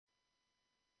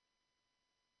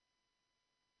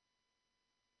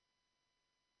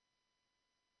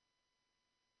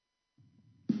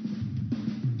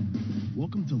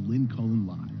Welcome to Lynn Cullen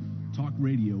Live, talk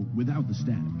radio without the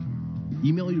static.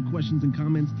 Email your questions and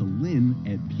comments to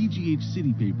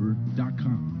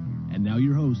lynn@pghcitypaper.com. And now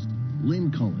your host, Lynn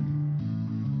Cullen.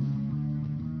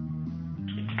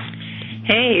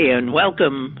 Hey, and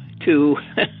welcome to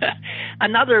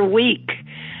another week,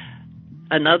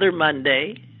 another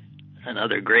Monday,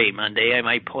 another great Monday, I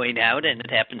might point out, and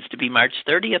it happens to be March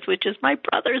 30th, which is my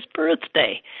brother's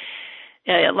birthday.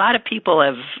 A lot of people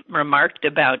have remarked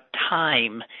about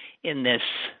time in this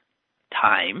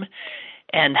time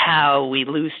and how we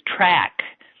lose track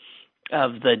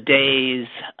of the days.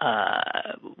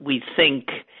 We think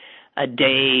a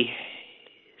day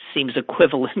seems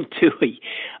equivalent to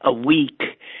a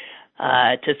week.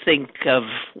 To think of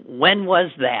when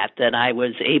was that I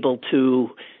was able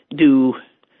to do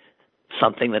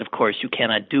something that, of course, you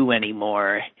cannot do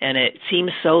anymore. And it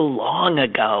seems so long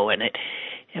ago, and it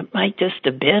might just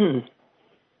have been,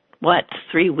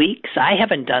 3 weeks? I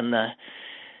haven't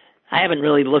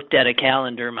really looked at a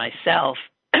calendar myself,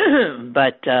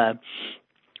 but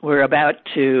we're about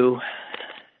to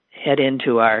head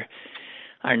into our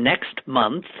next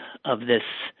month of this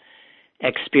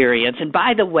experience. And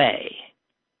by the way,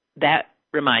 that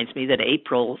reminds me that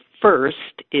April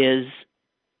 1st is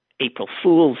April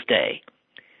Fool's Day.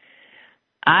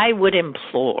 I would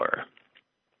implore,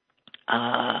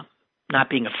 not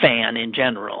being a fan in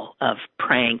general of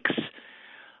pranks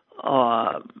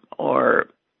or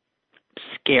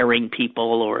scaring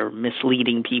people or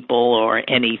misleading people or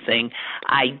anything,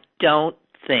 I don't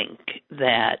think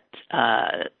that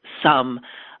some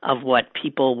of what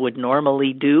people would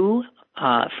normally do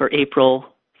for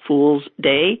April Fool's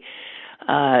Day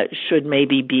should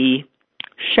maybe be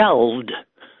shelved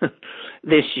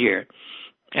this year.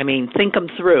 I mean, think them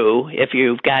through if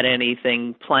you've got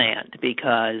anything planned,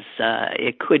 because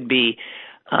it could be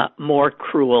more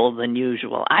cruel than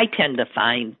usual. I tend to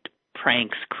find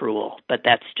pranks cruel, but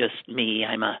that's just me.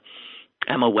 I'm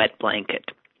a wet blanket.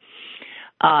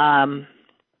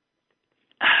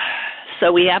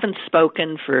 So we haven't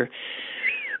spoken for,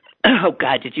 oh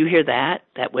God, did you hear that?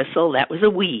 That whistle? That was a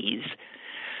wheeze.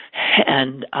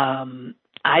 And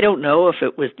I don't know if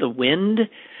it was the wind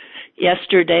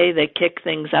yesterday that kicked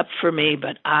things up for me,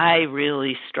 but I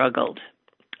really struggled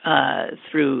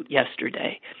through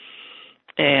yesterday.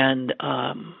 And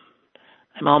I'm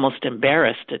almost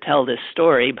embarrassed to tell this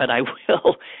story, but I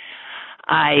will.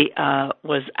 I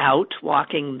was out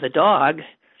walking the dog,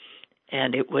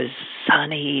 and it was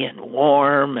sunny and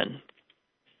warm, and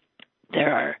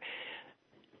there are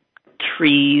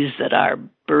trees that are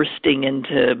bursting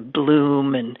into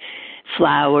bloom and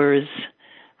flowers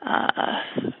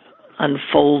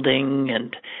unfolding.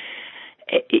 And,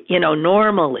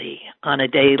 normally on a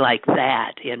day like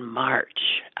that in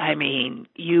March, I mean,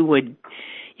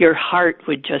 your heart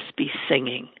would just be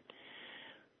singing.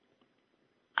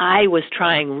 I was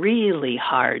trying really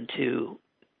hard to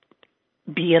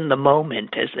be in the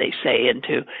moment, as they say, and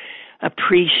to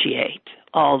appreciate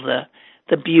all the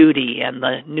beauty and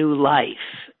the new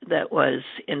life that was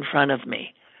in front of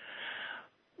me.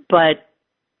 But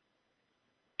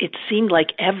it seemed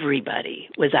like everybody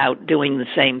was out doing the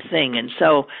same thing. And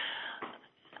so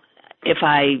if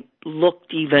I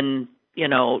looked even,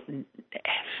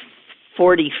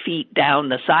 40 feet down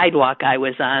the sidewalk I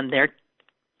was on, there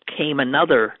came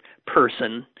another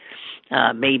person,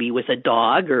 maybe with a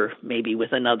dog or maybe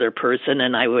with another person,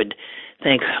 and I would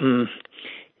think,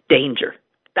 danger.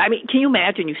 I mean, can you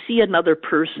imagine? You see another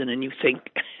person and you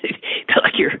think,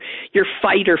 like your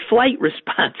fight or flight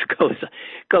response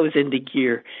goes into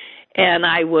gear. And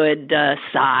I would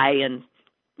sigh and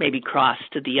maybe cross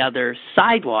to the other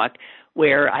sidewalk,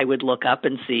 where I would look up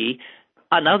and see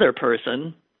another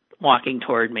person walking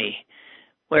toward me,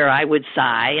 where I would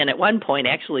sigh, and at one point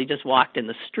actually just walked in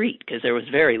the street because there was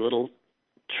very little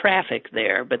traffic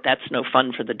there, but that's no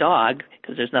fun for the dog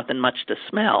because there's nothing much to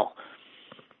smell.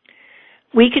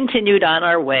 We continued on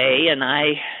our way, and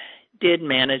I did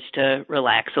manage to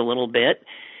relax a little bit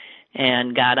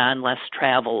and got on less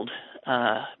traveled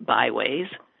byways.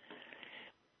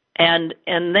 And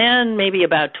then maybe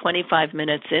about 25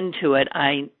 minutes into it,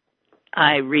 I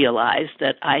realized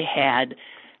that I had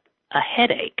a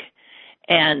headache.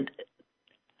 And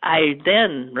I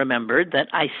then remembered that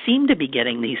I seem to be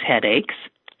getting these headaches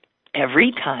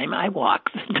every time I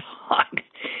walk the dog,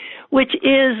 which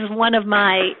is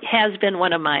has been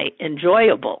one of my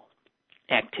enjoyable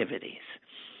activities.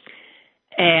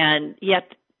 And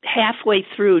yet halfway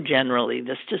through, generally,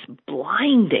 this just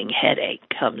blinding headache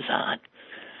comes on.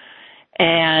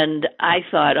 And I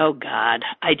thought, oh God,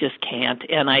 I just can't.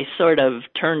 And I sort of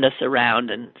turned us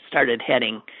around and started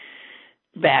heading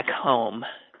back home.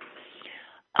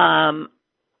 I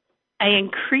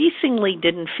increasingly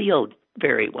didn't feel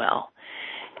very well.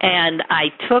 And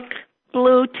I took,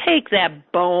 Blue, take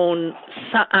that bone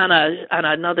on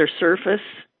another surface.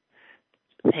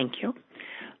 Thank you.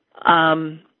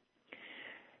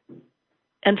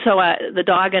 And so the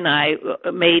dog and I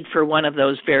made for one of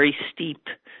those very steep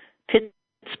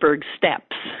Pittsburgh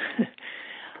steps.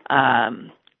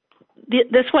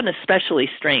 This one is especially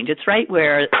strange. It's right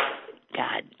where,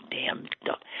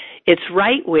 it's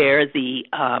right where the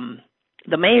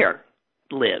mayor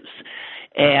lives.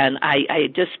 And I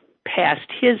just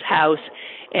passed his house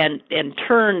and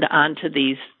turned onto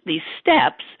these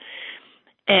steps.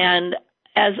 And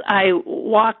as I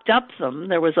walked up them,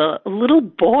 there was a little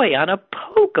boy on a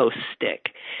pogo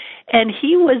stick, and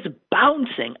he was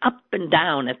bouncing up and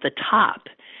down at the top.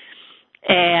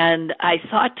 And I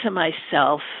thought to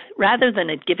myself, rather than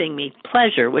it giving me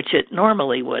pleasure, which it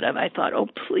normally would have, I thought, oh,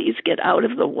 please get out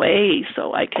of the way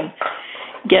so I can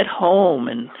get home.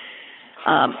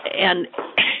 And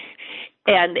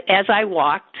as I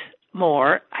walked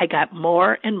more, I got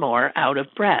more and more out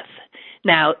of breath.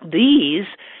 Now, these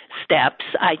steps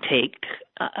I take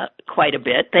quite a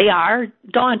bit. They are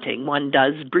daunting. One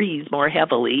does breathe more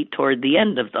heavily toward the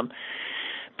end of them.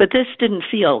 But this didn't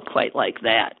feel quite like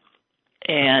that.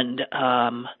 And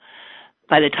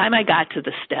by the time I got to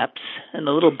the steps, and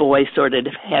the little boy sort of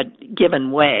had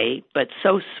given way, but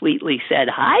so sweetly said,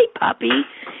 "Hi, puppy."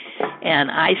 And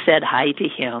I said hi to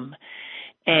him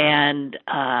and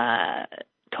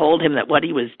told him that what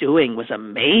he was doing was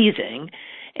amazing.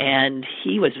 And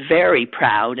he was very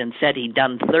proud and said he'd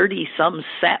done 30-some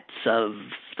sets of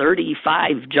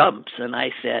 35 jumps. And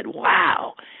I said,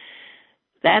 wow,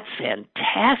 that's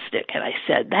fantastic. And I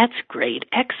said, that's great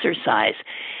exercise.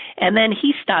 And then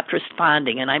he stopped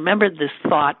responding. And I remember this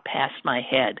thought passed my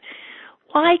head.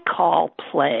 Why call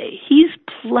play? He's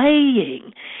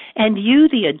playing. And you,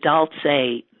 the adult,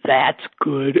 say, that's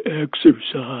good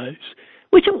exercise,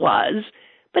 which it was.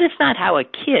 But it's not how a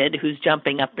kid who's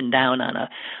jumping up and down on a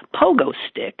pogo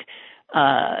stick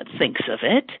thinks of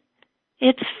it.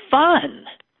 It's fun.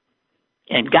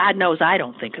 And God knows I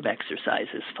don't think of exercise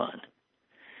as fun.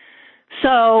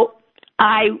 So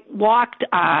I walked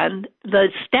on.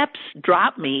 The steps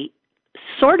dropped me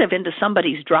sort of into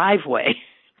somebody's driveway,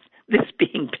 this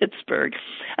being Pittsburgh,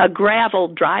 a gravel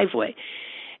driveway.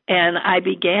 And I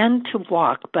began to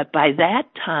walk, but by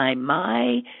that time,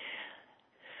 my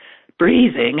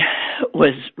breathing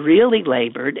was really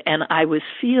labored, and I was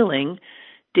feeling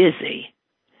dizzy.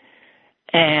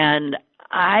 And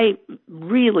I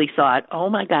really thought, oh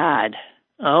my God,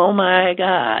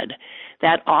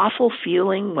 that awful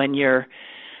feeling when you're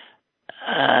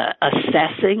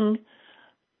assessing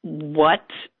what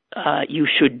you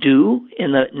should do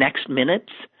in the next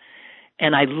minutes.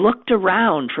 And I looked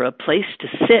around for a place to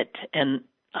sit, and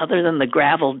other than the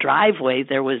gravel driveway,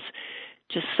 there was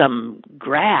just some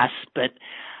grass, but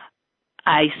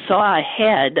I saw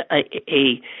ahead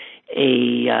a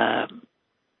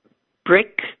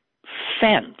brick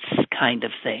fence kind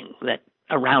of thing that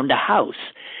around a house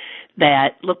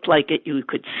that looked like you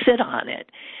could sit on it.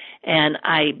 And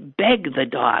I begged the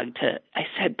dog I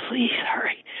said, please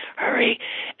hurry.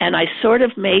 And I sort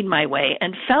of made my way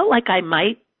and felt like I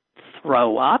might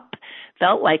throw up,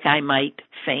 felt like I might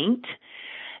faint,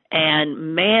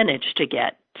 and managed to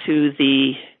get to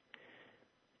the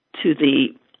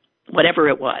whatever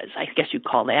it was. I guess you'd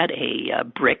call that a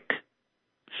brick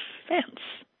fence.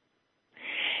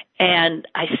 And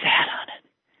I sat on it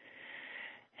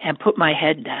and put my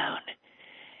head down.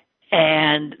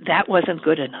 And that wasn't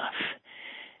good enough.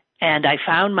 And I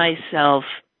found myself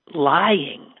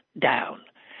lying down.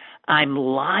 I'm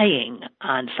lying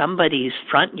on somebody's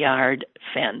front yard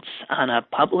fence on a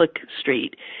public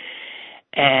street.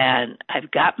 And I've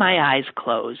got my eyes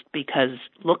closed because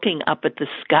looking up at the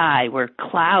sky where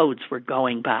clouds were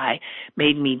going by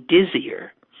made me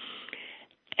dizzier.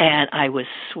 And I was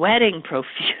sweating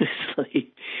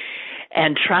profusely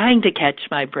and trying to catch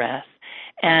my breath.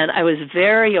 And I was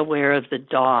very aware of the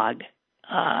dog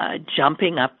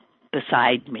jumping up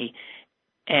beside me.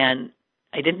 And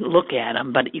I didn't look at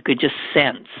him, but you could just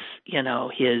sense,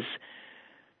 his,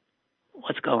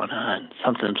 what's going on?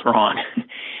 Something's wrong.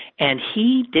 And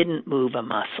he didn't move a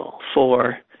muscle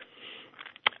for,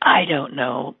 I don't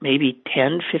know, maybe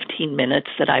 10, 15 minutes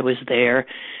that I was there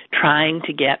trying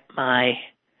to get my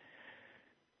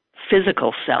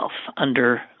physical self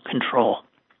under control.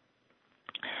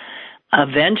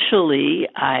 Eventually,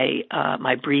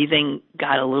 my breathing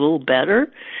got a little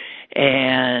better,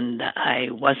 and I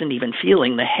wasn't even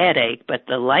feeling the headache, but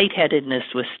the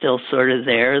lightheadedness was still sort of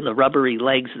there, the rubbery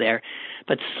legs there.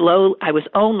 But I was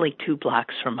only 2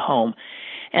 blocks from home,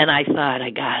 and I thought, I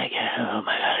gotta get home.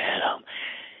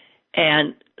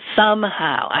 And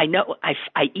somehow,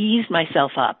 I eased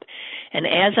myself up, and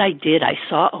as I did, I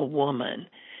saw a woman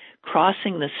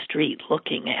crossing the street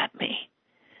looking at me.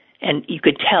 And you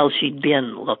could tell she'd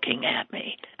been looking at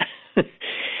me.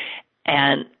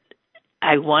 And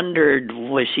I wondered,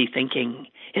 was she thinking,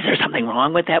 is there something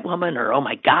wrong with that woman? Or, oh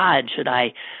my God, should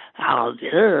I?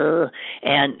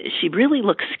 And she really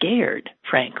looked scared,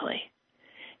 frankly.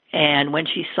 And when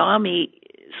she saw me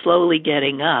slowly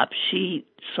getting up, she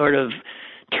sort of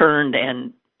turned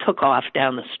and took off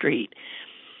down the street.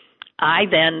 I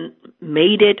then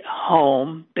made it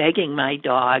home, begging my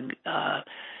dog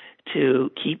to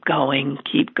keep going,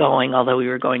 although we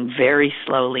were going very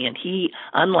slowly. And he,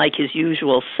 unlike his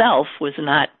usual self, was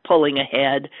not pulling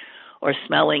ahead or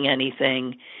smelling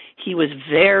anything. He was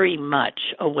very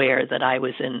much aware that I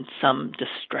was in some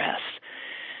distress.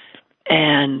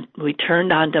 And we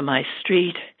turned onto my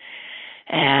street,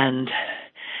 and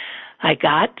I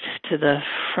got to the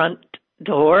front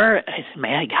door.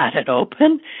 I got it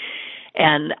open,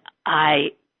 and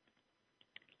I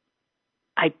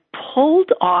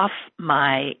pulled off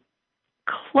my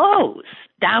clothes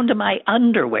down to my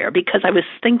underwear because I was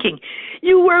thinking,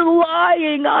 you were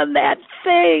lying on that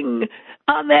thing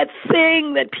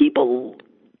that people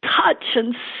touch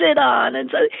and sit on.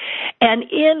 And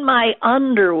in my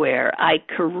underwear, I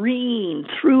careened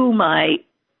through my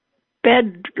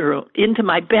bedroom, into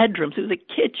my bedroom, through the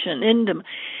kitchen,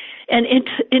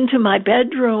 into my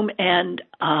bedroom, and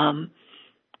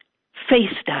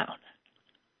face down.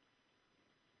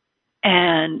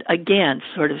 And again,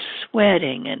 sort of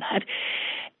sweating, and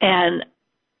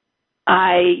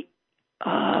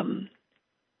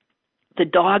the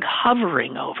dog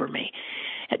hovering over me,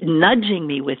 nudging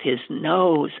me with his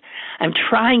nose. I'm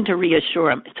trying to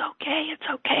reassure him, it's okay,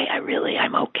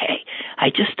 I'm okay. I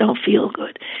just don't feel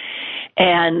good.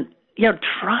 And,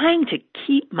 trying to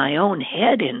keep my own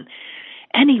head in.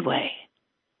 Anyway,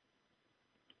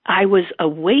 I was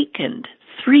awakened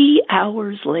 3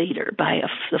 hours later by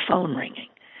the phone ringing.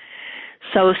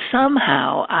 So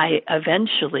somehow I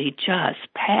eventually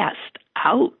just passed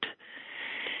out.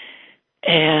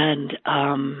 And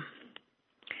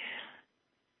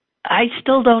I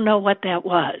still don't know what that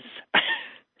was.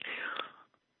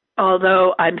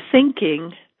 Although I'm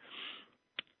thinking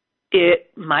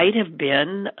it might have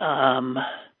been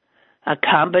a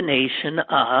combination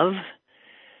of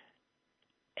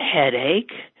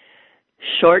headache,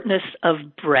 shortness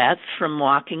of breath from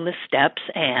walking the steps,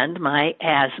 and my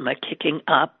asthma kicking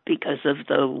up because of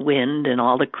the wind and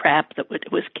all the crap that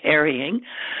it was carrying,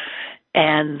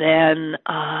 and then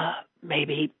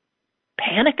maybe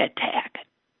panic attack.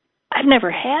 I've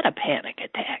never had a panic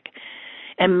attack,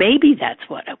 and maybe that's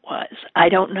what it was. I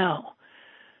don't know.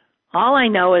 All I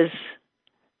know is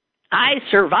I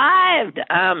survived.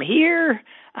 I'm here.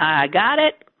 I got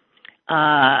it.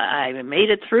 I made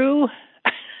it through.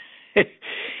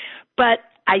 But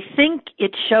I think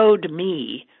it showed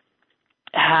me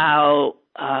how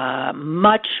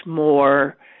much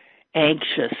more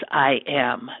anxious I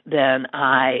am than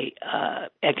I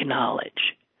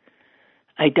acknowledge.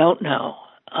 I don't know.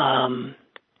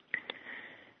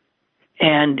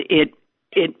 And it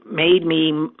made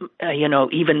me,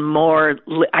 even more,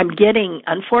 I'm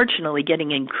unfortunately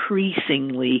getting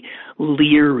increasingly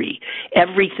leery.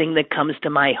 Everything that comes to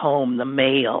my home, the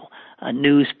mail, a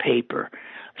newspaper,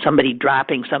 somebody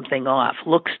dropping something off,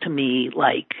 looks to me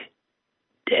like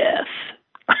death.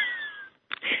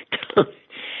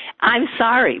 I'm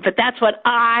sorry, but that's what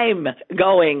I'm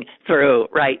going through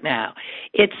right now.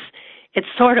 It's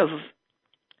sort of,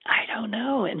 I don't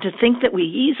know. And to think that we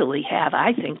easily have,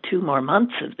 I think, 2 more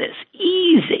months of this.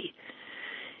 Easy.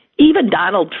 Even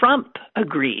Donald Trump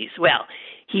agrees. Well,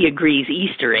 he agrees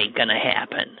Easter ain't going to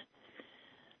happen.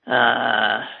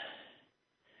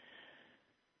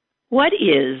 What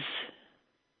is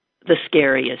the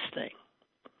scariest thing?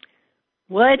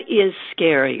 What is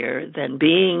scarier than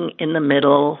being in the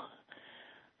middle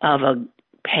of a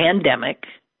pandemic,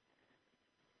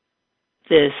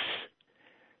 this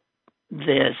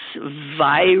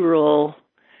viral,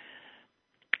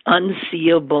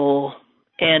 unseeable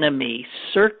enemy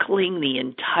circling the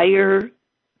entire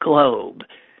globe,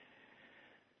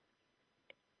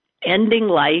 ending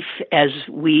life as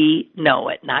we know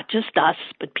it, not just us,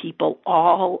 but people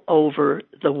all over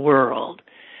the world,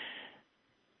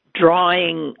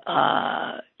 drawing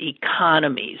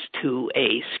economies to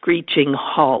a screeching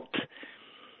halt,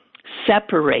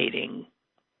 separating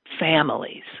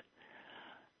families,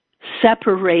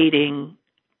 separating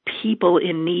people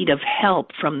in need of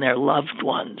help from their loved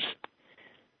ones,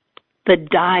 the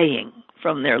dying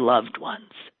from their loved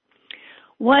ones.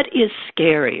 What is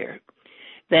scarier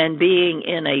than being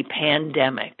in a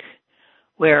pandemic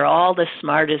where all the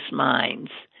smartest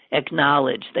minds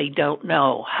acknowledge they don't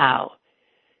know how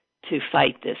to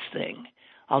fight this thing,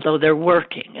 although they're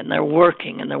working and they're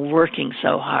working and they're working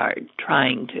so hard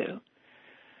trying to?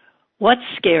 What's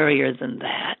scarier than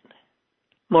that?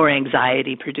 More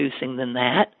anxiety producing than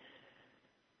that?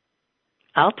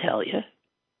 I'll tell you.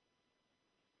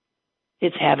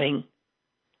 It's having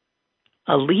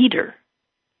a leader,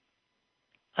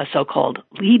 a so-called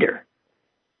leader,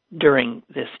 during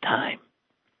this time,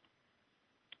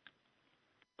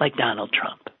 like Donald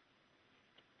Trump.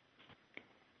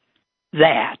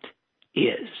 That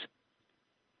is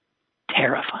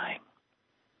terrifying.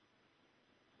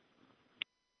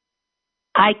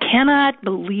 I cannot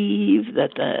believe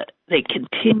that they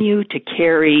continue to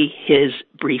carry his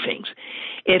briefings.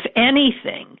 If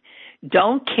anything,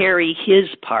 don't carry his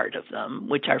part of them,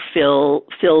 which are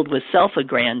filled with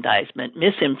self-aggrandizement,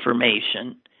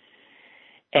 misinformation,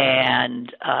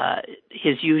 and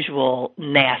his usual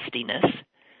nastiness.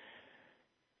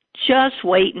 Just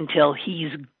wait until he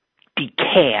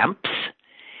decamps,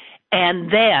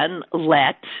 and then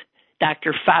let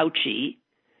Dr. Fauci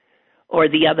or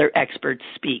the other experts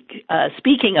speak.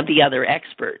 Speaking of the other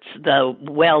experts, the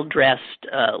well-dressed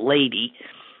lady,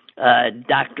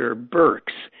 Dr. Birx,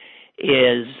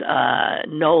 is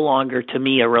no longer, to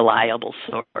me, a reliable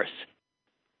source.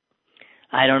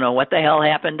 I don't know what the hell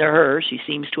happened to her. She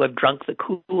seems to have drunk the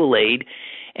Kool-Aid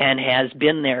and has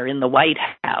been there in the White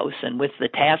House and with the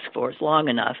task force long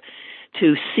enough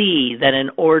to see that in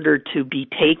order to be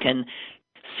taken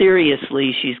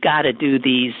seriously, she's got to do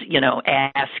these,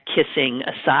 ass-kissing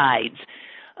asides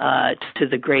to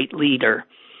the great leader.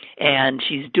 And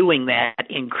she's doing that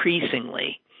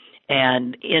increasingly.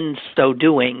 And in so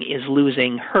doing is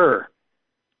losing her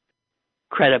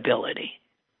credibility,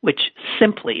 which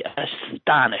simply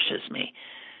astonishes me.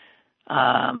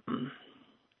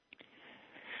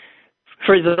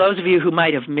 For those of you who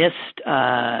might have missed,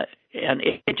 and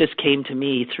it just came to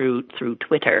me through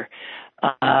Twitter,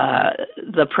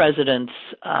 the president's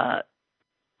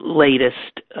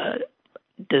latest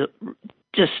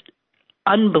just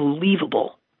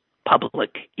unbelievable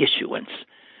public issuance.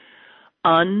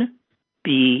 Unbelievable.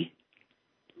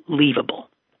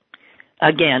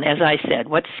 Again, as I said,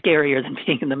 what's scarier than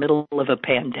being in the middle of a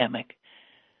pandemic?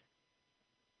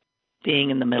 Being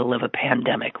in the middle of a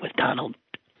pandemic with Donald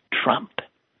Trump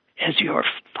as your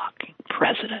fucking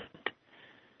president.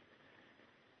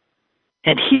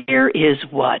 And here is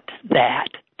what that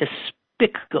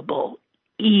despicable,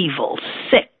 evil,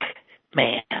 sick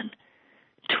man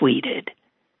tweeted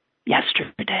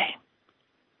yesterday.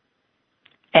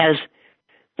 As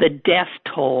the death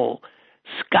toll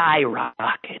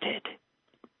skyrocketed,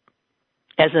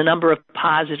 as the number of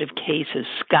positive cases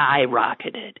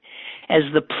skyrocketed, as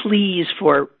the pleas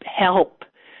for help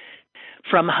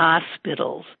from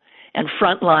hospitals and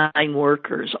frontline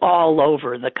workers all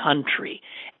over the country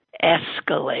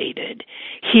escalated,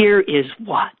 here is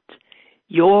what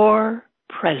your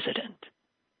president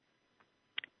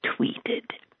tweeted.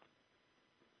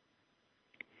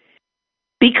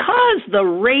 Because the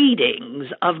ratings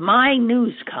of my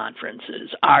news conferences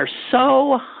are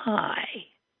so high,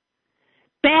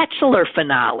 Bachelor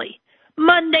finale,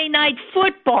 Monday Night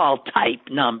Football type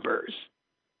numbers,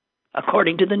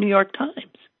 according to the New York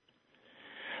Times.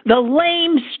 The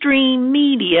lamestream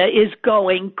media is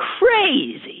going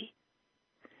crazy.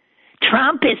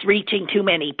 Trump is reaching too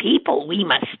many people. We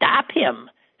must stop him,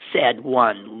 said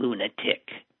one lunatic.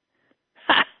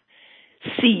 Ha!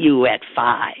 See you at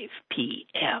 5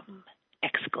 p.m. !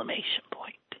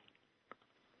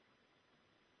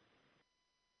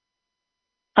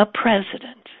 A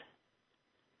president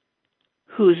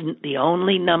whose the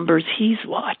only numbers he's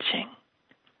watching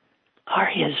are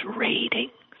his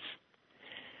ratings.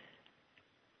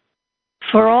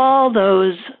 For all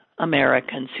those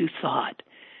Americans who thought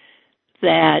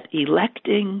that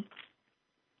electing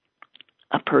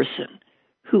a person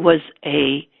who was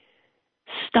a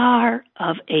star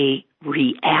of a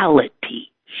reality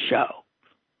show,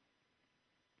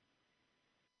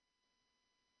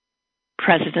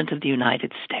 President of the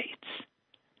United States,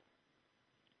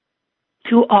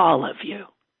 to all of you,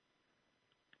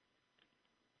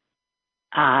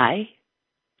 I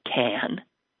can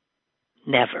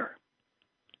never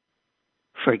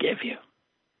forgive you.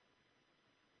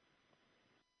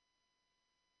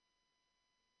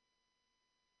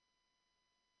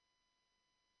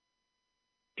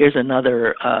 Here's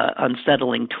another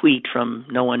unsettling tweet from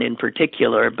no one in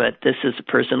particular, but this is a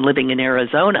person living in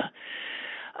Arizona,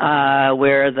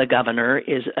 where the governor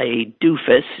is a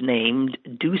doofus named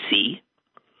Ducey,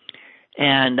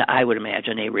 and I would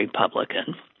imagine a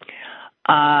Republican.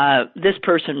 This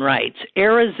person writes,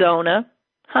 Arizona,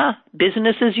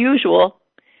 business as usual.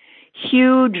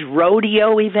 Huge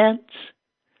rodeo events,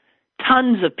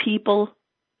 tons of people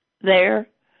there,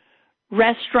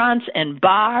 restaurants and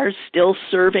bars still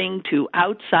serving to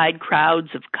outside crowds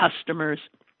of customers.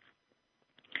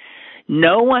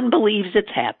 No one believes it's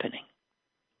happening.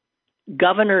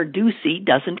 Governor Ducey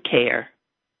doesn't care.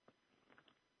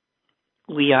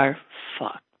 We are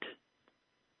fucked.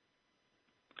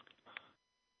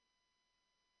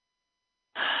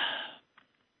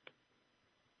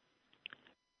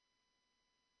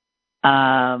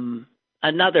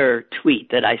 Another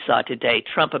tweet that I saw today,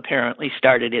 Trump apparently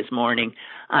started his morning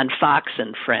on Fox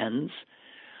and Friends,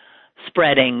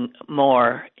 spreading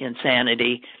more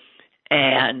insanity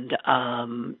and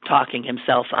talking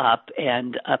himself up.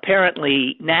 And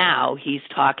apparently now he's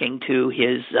talking to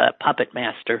his puppet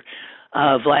master,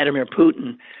 Vladimir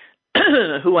Putin,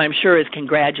 who I'm sure is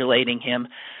congratulating him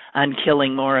on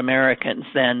killing more Americans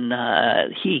than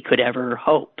he could ever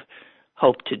hope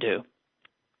to do.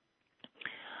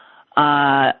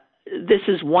 This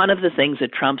is one of the things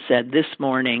that Trump said this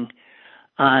morning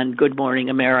on Good Morning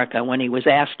America when he was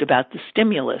asked about the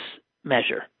stimulus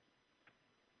measure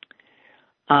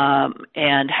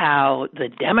and how the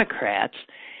Democrats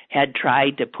had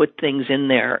tried to put things in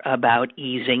there about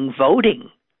easing voting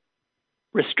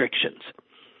restrictions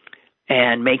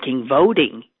and making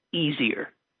voting easier.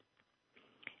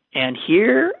 And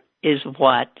here is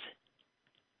what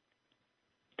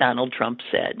Donald Trump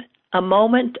said. A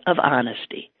moment of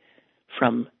honesty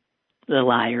from the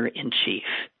liar-in-chief.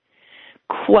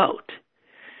 Quote,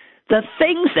 the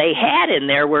things they had in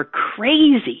there were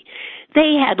crazy.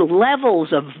 They had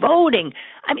levels of voting.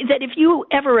 I mean, that if you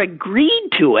ever agreed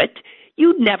to it,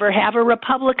 you'd never have a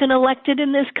Republican elected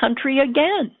in this country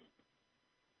again.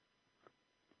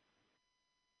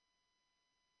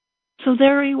 So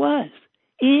there he was,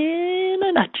 in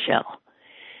a nutshell,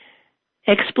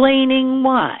 explaining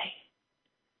why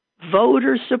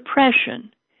voter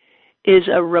suppression is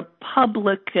a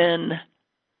Republican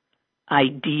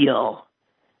ideal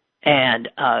and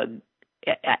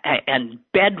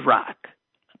bedrock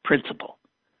principle.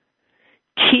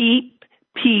 Keep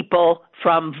people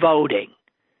from voting.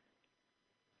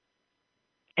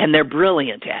 And they're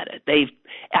brilliant at it.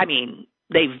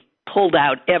 They've pulled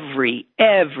out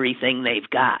everything they've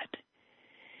got.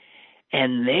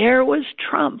 And there was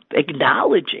Trump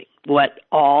acknowledging what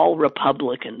all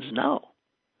Republicans know.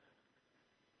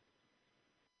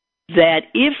 That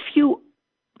if you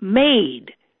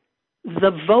made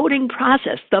the voting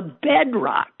process the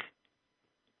bedrock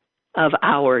of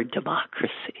our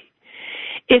democracy,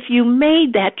 if you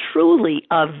made that truly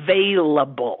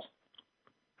available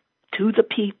to the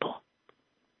people,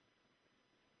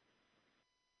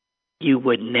 you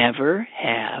would never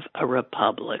have a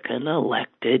Republican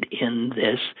elected in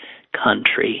this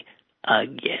country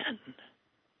again.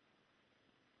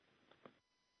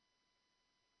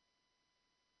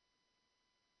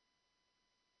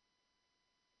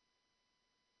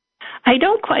 I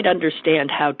don't quite understand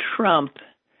how Trump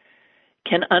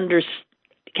can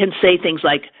say things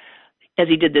like, as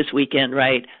he did this weekend,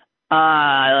 right?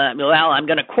 I'm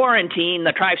going to quarantine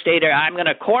the tri-state area. I'm going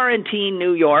to quarantine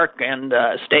New York and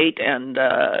state and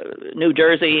New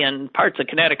Jersey and parts of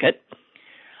Connecticut.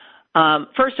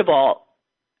 First of all,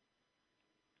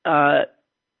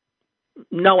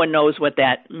 no one knows what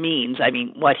that means. I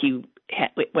mean,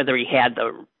 whether he had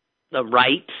the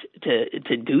right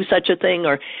to do such a thing,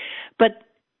 but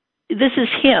this is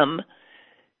him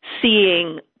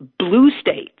seeing blue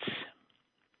states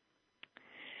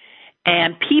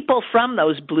and people from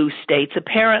those blue states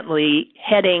apparently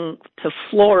heading to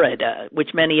Florida,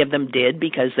 which many of them did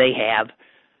because they have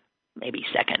maybe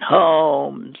second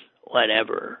homes,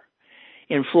 whatever,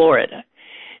 in Florida.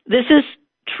 This is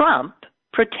Trump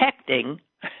protecting,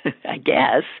 I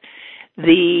guess,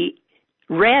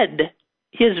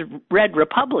 his red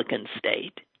Republican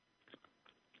state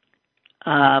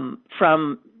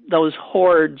from those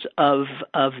hordes of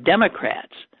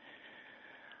Democrats.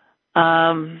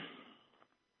 And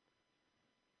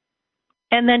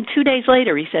then 2 days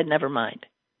later, he said, never mind.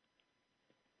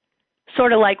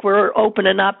 Sort of like we're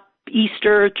opening up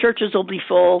Easter, churches will be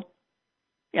full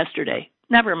yesterday.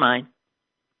 Never mind.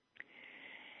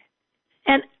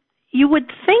 And you would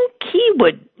think he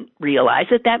would realize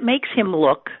that makes him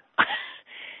look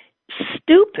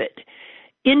stupid,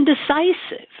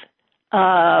 indecisive,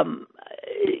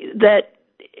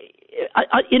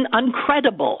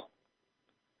 uncredible.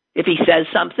 If he says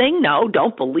something, no,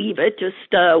 don't believe it. Just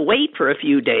wait for a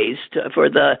few days for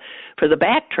the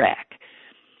backtrack.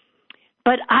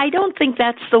 But I don't think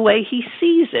that's the way he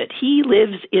sees it. He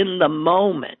lives in the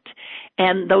moment.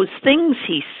 And those things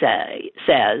he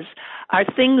says are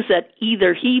things that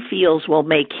either he feels will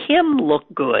make him look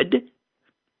good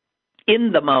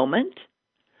in the moment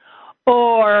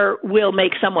or will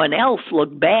make someone else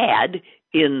look bad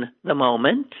in the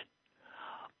moment,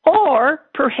 or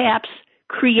perhaps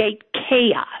create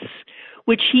chaos,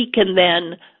 which he can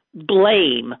then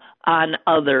blame on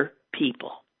other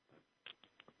people.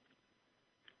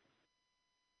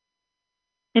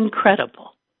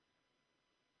 Incredible.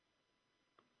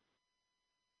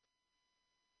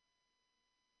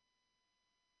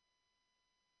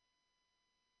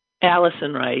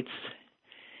 Allison writes,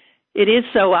 "It is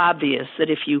so obvious that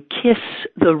if you kiss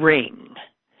the ring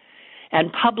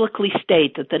and publicly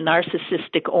state that the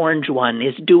narcissistic orange one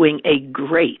is doing a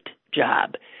great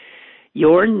job,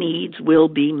 your needs will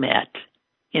be met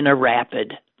in a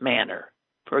rapid manner.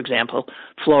 For example,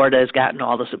 Florida has gotten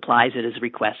all the supplies it has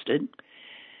requested.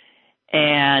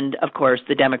 And, of course,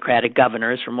 the Democratic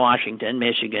governors from Washington,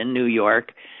 Michigan, New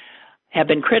York have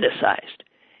been criticized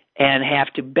and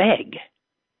have to beg.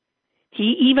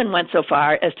 He even went so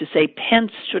far as to say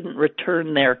Pence shouldn't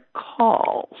return their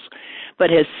calls, but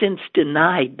has since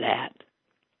denied that.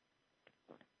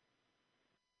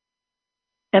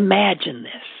 Imagine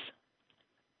this,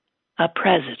 a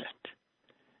president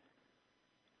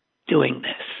doing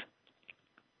this.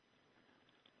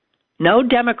 No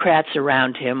Democrats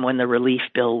around him when the relief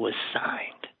bill was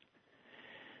signed.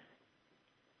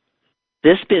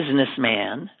 This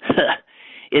businessman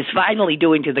is finally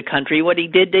doing to the country what he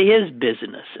did to his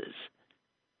businesses.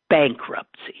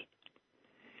 Bankruptcy.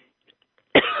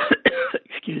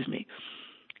 Excuse me.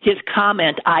 His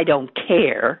comment, "I don't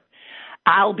care,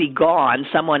 I'll be gone,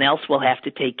 someone else will have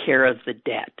to take care of the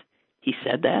debt." He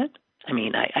said that? I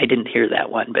mean, I didn't hear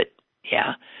that one, but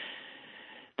yeah.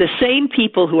 The same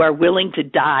people who are willing to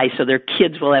die so their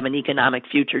kids will have an economic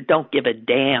future don't give a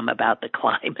damn about the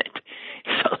climate.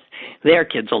 So their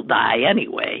kids will die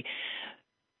anyway.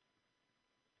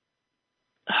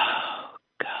 Oh,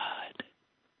 God.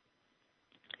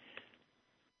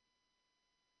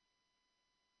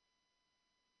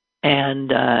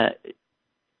 And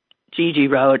Gigi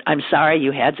wrote, "I'm sorry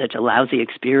you had such a lousy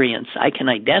experience. I can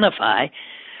identify.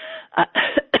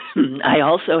 I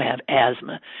also have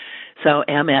asthma, so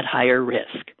am at higher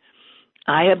risk.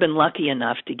 I have been lucky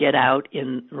enough to get out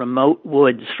in remote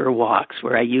woods for walks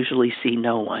where I usually see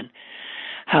no one.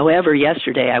 However,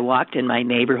 yesterday I walked in my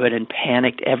neighborhood and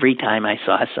panicked every time I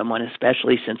saw someone,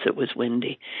 especially since it was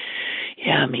windy."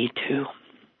 Yeah, me too.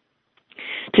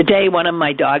 Today, one of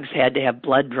my dogs had to have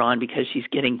blood drawn because she's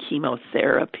getting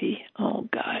chemotherapy. Oh,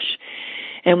 gosh.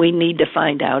 And we need to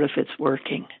find out if it's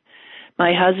working.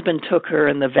 My husband took her,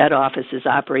 and the vet office is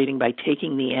operating by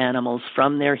taking the animals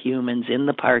from their humans in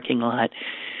the parking lot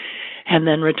and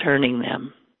then returning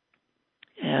them.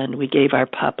 And we gave our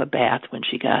pup a bath when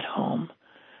she got home.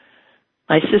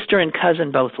 My sister and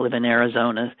cousin both live in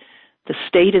Arizona. The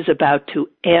state is about to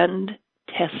end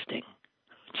testing.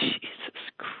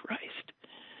 Jesus Christ.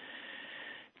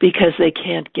 Because they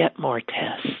can't get more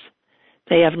tests.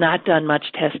 They have not done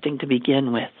much testing to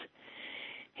begin with.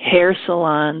 Hair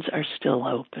salons are still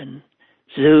open.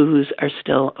 Zoos are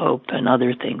still open.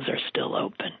 Other things are still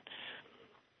open.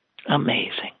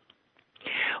 Amazing.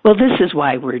 Well, this is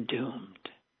why we're doomed.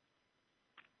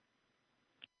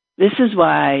 This is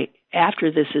why,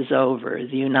 after this is over,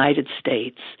 the United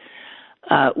States,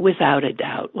 without a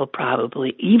doubt, will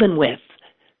probably, even with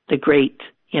the great,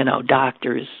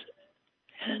 doctors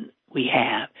and we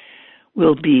have,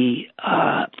 will be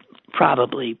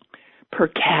probably per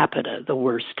capita the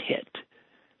worst hit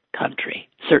country,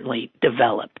 certainly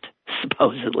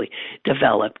supposedly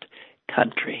developed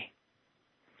country.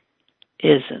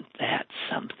 Isn't that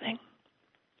something?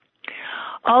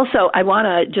 Also, I want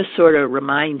to just sort of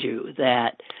remind you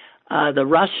that the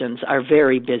Russians are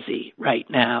very busy right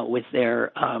now with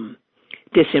their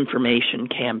disinformation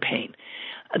campaign.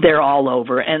 They're all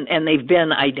over, and they've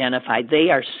been identified. They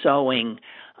are sowing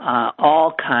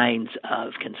all kinds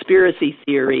of conspiracy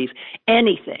theories,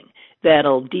 anything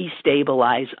that'll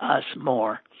destabilize us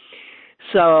more.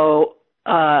 So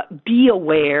be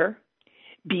aware,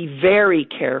 be very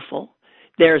careful.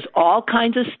 There's all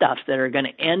kinds of stuff that are going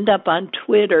to end up on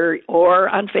Twitter or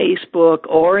on Facebook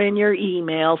or in your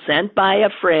email sent by a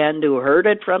friend who heard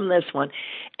it from this one,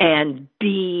 and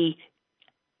be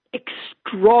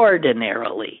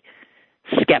extraordinarily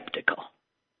skeptical.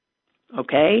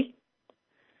 okay?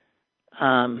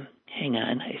 Hang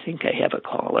on. I think I have a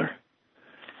caller.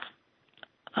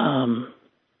 Damn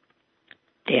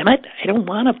it. I don't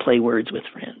want to play Words with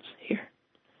Friends. Here.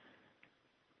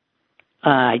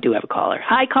 I do have a caller.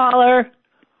 Hi, caller.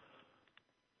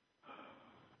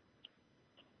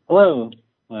 Hello,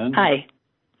 Lynn. Hi.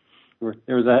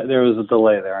 There was a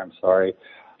delay there. I'm sorry.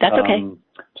 That's okay.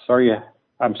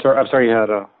 I'm sorry you had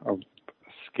a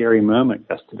scary moment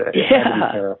yesterday. Yeah. That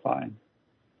was terrifying.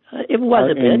 It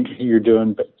was a bit. You're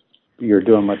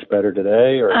doing much better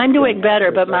today, or I'm doing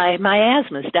better, but my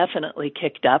asthma's definitely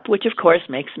kicked up, which of course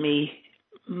makes me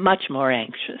much more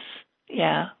anxious.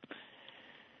 Yeah.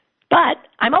 But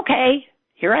I'm okay.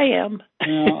 Here I am.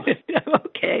 No. I'm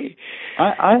okay.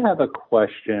 I have a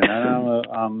question. I know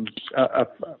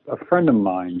a friend of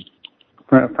mine,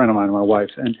 my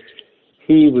wife's, and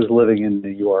he was living in New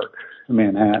York,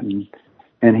 Manhattan,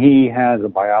 and he has a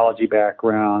biology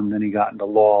background. Then he got into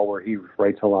law, where he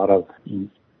writes a lot of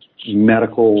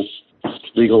medical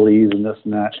legalese and this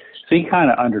and that. So he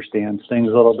kind of understands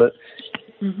things a little bit.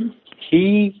 Mm-hmm.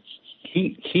 He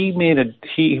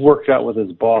worked out with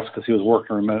his boss because he was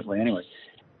working remotely anyway.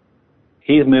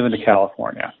 He's moving to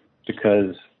California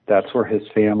because that's where his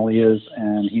family is,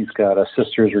 and he's got a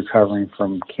sister who's recovering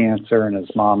from cancer, and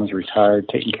his mom is retired,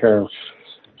 taking care of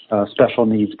special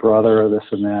needs brother, this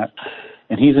and that.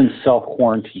 And he's in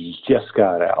self-quarantine, just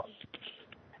got out.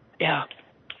 Yeah.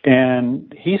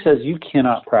 And he says you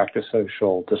cannot practice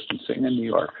social distancing in New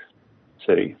York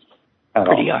City at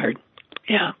all. Pretty hard.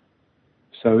 Yeah.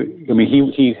 So, I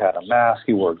mean, he had a mask,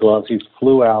 he wore gloves, he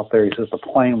flew out there. He says the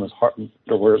plane was hard,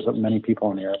 there were many people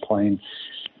on the airplane.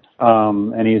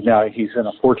 And he's in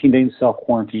a 14-day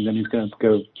self-quarantine, then he's going to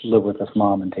go live with his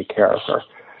mom and take care of her.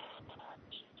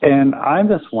 And I'm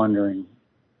just wondering,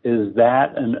 is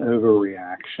that an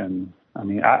overreaction? I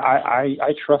mean,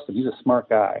 I trust him. He's a smart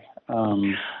guy.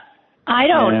 I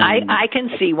don't. I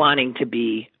can see wanting to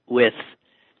be with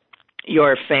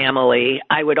your family.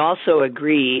 I would also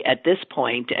agree at this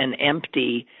point an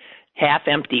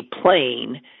half-empty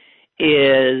plane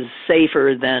is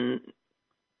safer than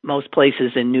most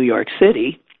places in New York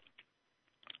City.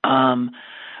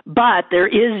 But there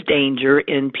is danger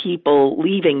in people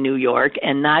leaving New York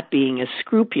and not being as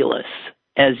scrupulous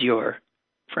as your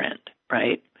friend,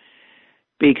 right?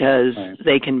 Because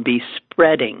they can be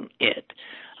spreading it.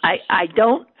 I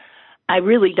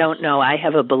really don't know. I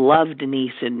have a beloved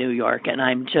niece in New York, and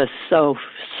I'm just so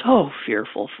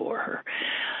fearful for her.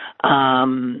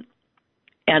 And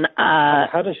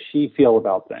how does she feel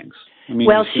about things? I mean,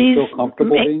 well, does she feel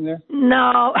comfortable being there?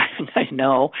 No, I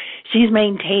know. She's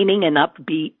maintaining an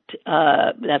upbeat,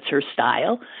 that's her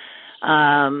style.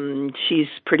 She's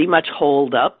pretty much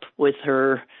holed up with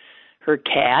her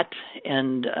cat,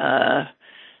 and I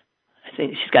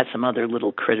think she's got some other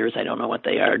little critters. I don't know what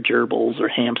they are, gerbils or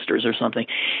hamsters or something.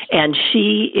 And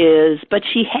but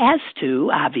she has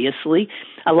to, obviously.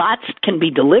 A lot can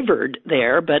be delivered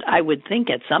there, but I would think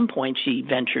at some point she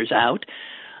ventures out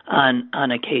on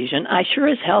occasion. I sure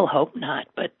as hell hope not,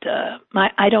 but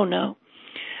I don't know.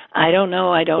 I don't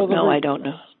know.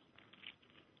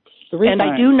 And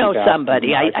I do know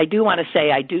somebody. I do want to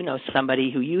say I do know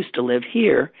somebody who used to live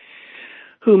here,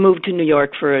 who moved to New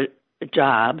York for a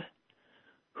job,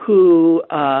 who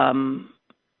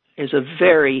is a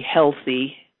very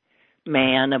healthy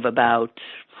man of about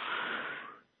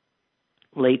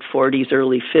late 40s,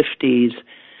 early 50s,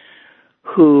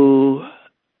 who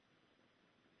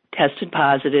tested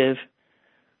positive,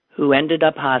 who ended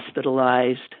up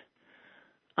hospitalized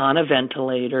on a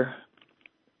ventilator,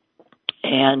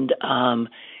 and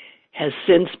has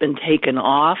since been taken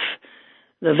off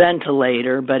the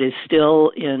ventilator, but is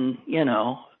still in,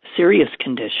 serious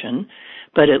condition,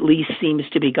 but at least seems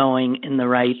to be going in the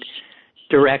right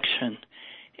direction.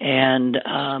 And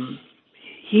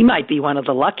he might be one of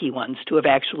the lucky ones to have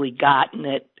actually gotten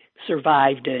it,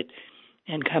 survived it,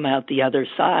 and come out the other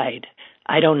side.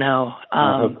 I don't know.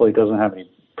 Hopefully it doesn't have any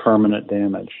permanent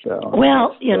damage, though.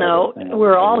 Well,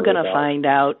 we're all going to find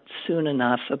out soon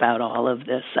enough about all of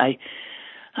this.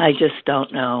 I just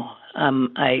don't know.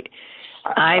 I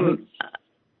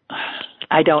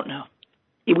don't know.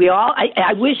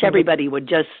 I wish everybody would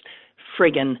just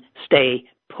friggin' stay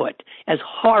put. As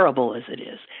horrible as it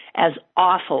is, as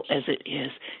awful as it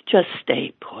is, just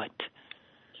stay put.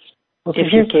 Well,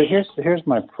 here's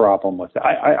my problem with it.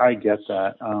 I get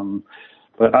that.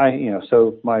 But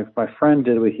so my friend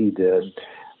did what he did.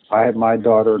 I had my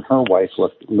daughter and her wife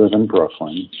live in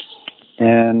Brooklyn,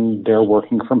 and they're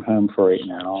working from home for right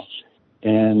now,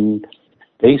 and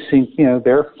they seem,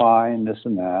 they're fine, this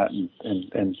and that,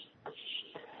 and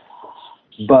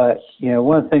But,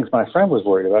 one of the things my friend was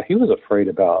worried about, he was afraid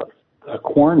about a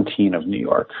quarantine of New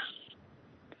York.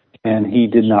 And he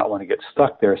did not want to get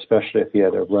stuck there, especially if he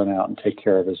had to run out and take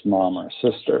care of his mom or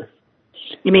sister.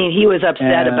 You mean he was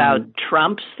upset about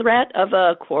Trump's threat of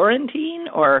a quarantine,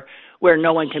 or where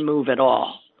no one can move at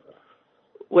all?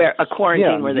 Where a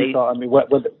quarantine where they...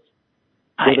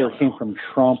 Whether it came from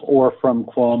Trump or from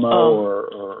Cuomo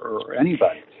or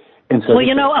anybody. And so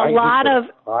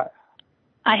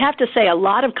I have to say, a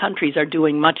lot of countries are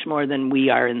doing much more than we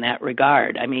are in that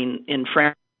regard. I mean, in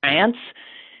France,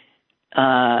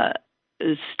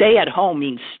 stay at home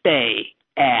means stay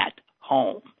at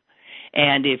home.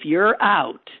 And if you're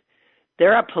out,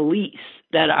 there are police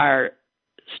that are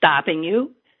stopping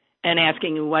you and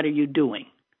asking you, what are you doing?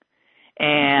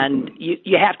 And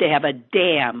you have to have a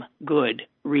damn good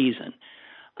reason.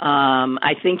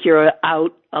 I think you're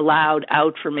allowed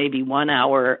out for maybe 1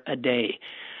 hour a day.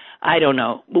 I don't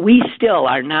know. We still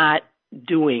are not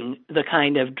doing the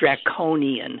kind of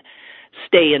draconian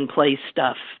stay-in-place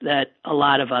stuff that a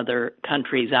lot of other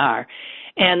countries are.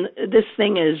 And this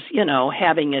thing is,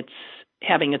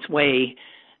 having its way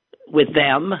with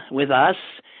them, with us,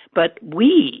 but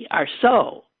we are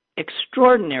so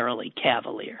extraordinarily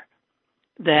cavalier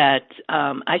that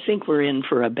I think we're in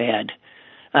for a bad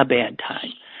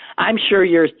time. I'm sure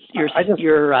your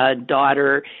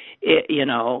daughter,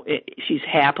 she's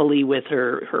happily with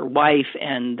her wife,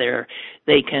 and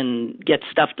they can get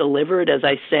stuff delivered, as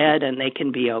I said, and they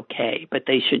can be okay. But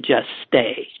they should just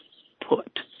stay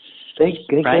put. They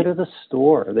go to the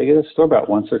store. They go to the store about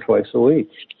once or twice a week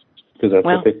because that's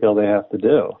what they feel they have to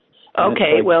do.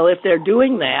 Okay, well, if they're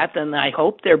doing that, then I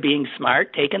hope they're being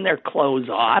smart, taking their clothes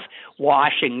off,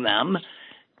 washing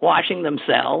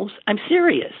themselves. I'm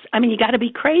serious. I mean, you got to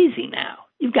be crazy now.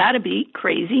 You've got to be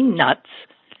crazy nuts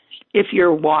if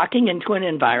you're walking into an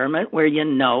environment where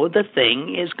the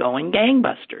thing is going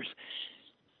gangbusters.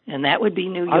 And that would be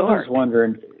New York. I was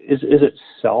wondering, is it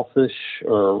selfish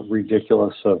or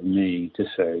ridiculous of me to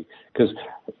say, because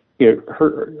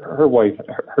her wife,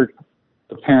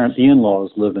 the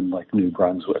in-laws live in like New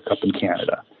Brunswick up in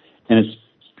Canada, and it's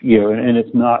and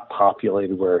it's not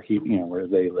populated where where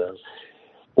they live,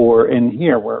 or in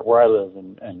here where I live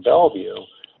in Bellevue.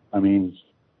 I mean,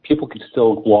 people can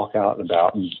still walk out and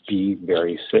about and be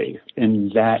very safe,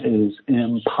 and that is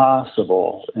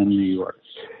impossible in New York.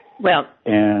 Well,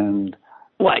 and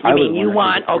what you mean? You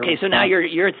want so now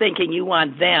you're thinking you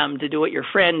want them to do what your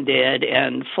friend did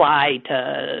and fly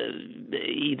to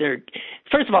either.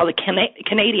 First of all, the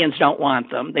Canadians don't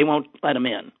want them; they won't let them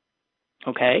in.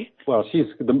 Okay. Well,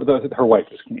 her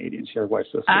wife is Canadian. Her wife's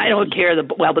a citizen. I don't care.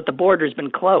 But the border's been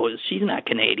closed. She's not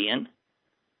Canadian.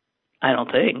 I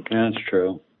don't think. Yeah, that's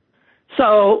true.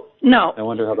 So no. I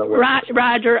wonder how that works.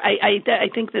 Roger, I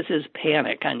think this is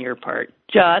panic on your part.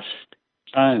 Just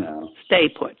I know. Stay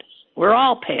put. We're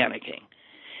all panicking.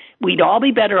 We'd all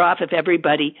be better off if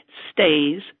everybody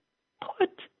stays put.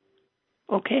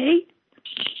 Okay?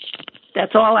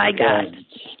 That's all I got.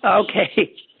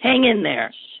 Okay. Hang in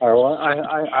there. All right, well,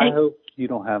 I hope you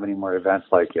don't have any more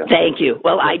events like this. Thank you.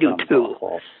 Well, I do too.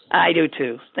 I do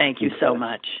too. Thank you so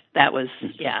much. That was,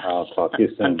 I'll talk to you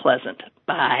soon. Unpleasant.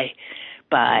 Bye.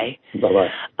 Bye-bye.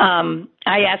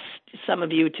 I asked some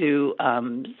of you to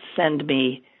send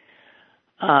me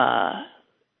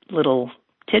little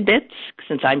tidbits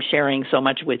since I'm sharing so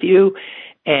much with you,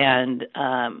 and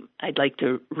I'd like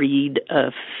to read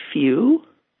a few.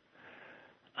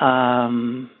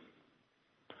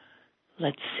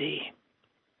 Let's see.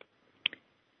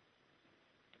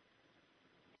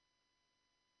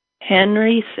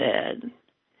 Henry said,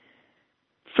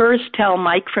 first tell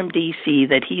Mike from D.C.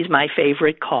 that he's my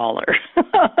favorite caller.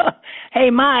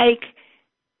 Hey, Mike,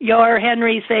 you're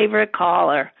Henry's favorite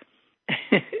caller.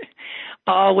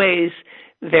 Always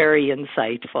very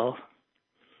insightful.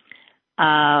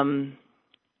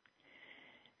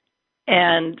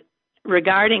 And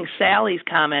regarding Sally's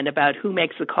comment about who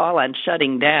makes the call on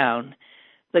shutting down,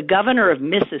 the governor of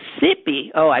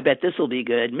Mississippi, I bet this will be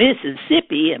good,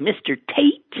 Mississippi, Mr.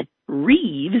 Tate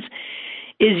Reeves,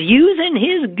 is using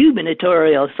his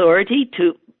gubernatorial authority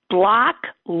to block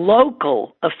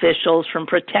local officials from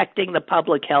protecting the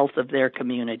public health of their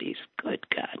communities. Good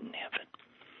God in heaven.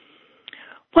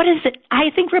 What is it? I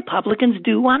think Republicans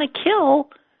do want to kill.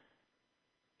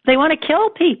 They want to kill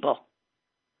people.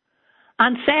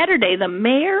 On Saturday, the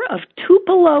mayor of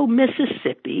Tupelo,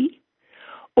 Mississippi,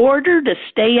 ordered a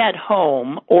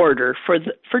stay-at-home order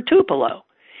for Tupelo.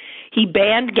 He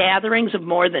banned gatherings of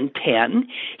more than 10.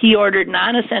 He ordered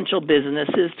non-essential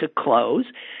businesses to close.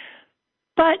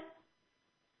 But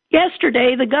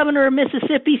yesterday, the governor of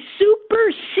Mississippi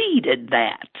superseded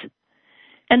that.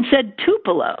 and said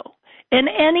Tupelo and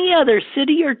any other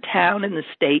city or town in the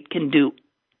state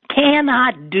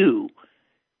cannot do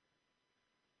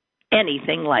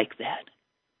anything like that.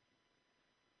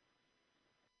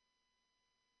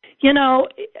 You know,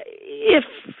 if,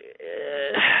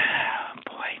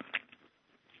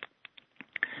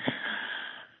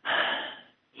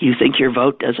 you think your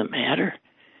vote doesn't matter?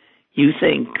 You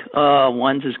think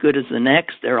one's as good as the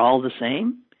next, they're all the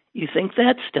same? You think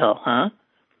that still, huh?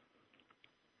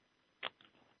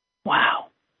 Wow.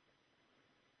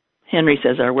 Henry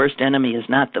says our worst enemy is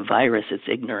not the virus, it's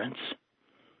ignorance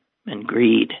and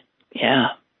greed. Yeah.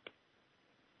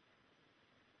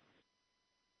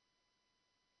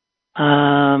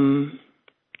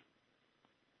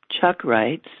 Chuck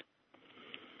writes,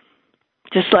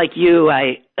 just like you,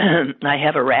 I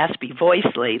have a raspy voice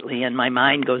lately, and my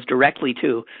mind goes directly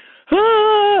to,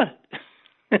 ah!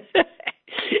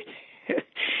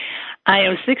 I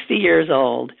am 60 years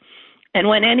old, and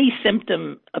when any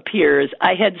symptom appears,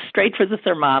 I head straight for the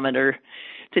thermometer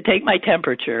to take my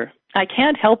temperature. I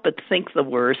can't help but think the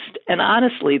worst, and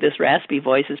honestly, this raspy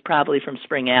voice is probably from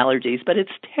spring allergies, but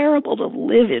it's terrible to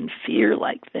live in fear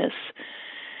like this.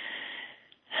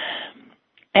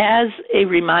 As a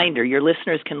reminder, your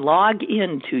listeners can log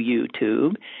into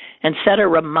YouTube and set a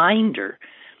reminder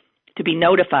to be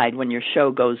notified when your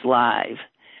show goes live.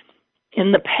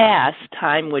 In the past,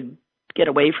 time would get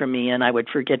away from me and I would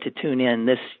forget to tune in.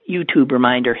 This YouTube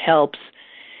reminder helps.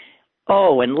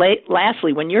 Oh, and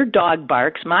lastly, when your dog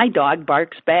barks, my dog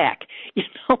barks back. You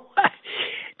know what?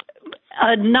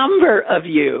 A number of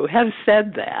you have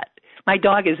said that. My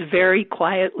dog is very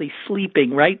quietly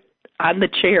sleeping right on the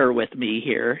chair with me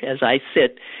here as I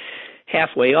sit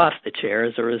halfway off the chair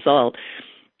as a result.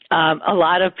 A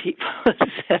lot of people have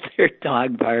said their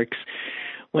dog barks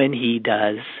when he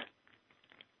does.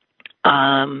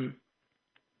 I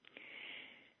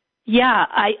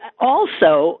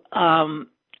also,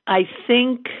 I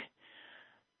think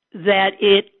that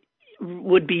it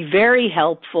would be very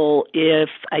helpful if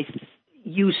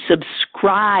you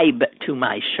subscribe to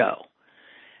my show.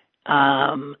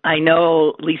 I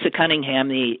know Lisa Cunningham,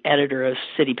 the editor of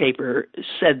City Paper,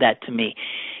 said that to me.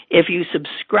 If you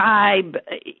subscribe,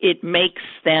 it makes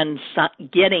then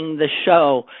getting the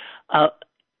show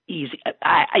easy.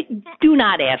 I do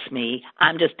not ask me.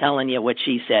 I'm just telling you what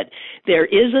she said. There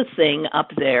is a thing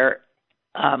up there.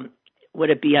 Would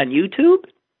it be on YouTube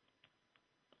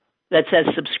that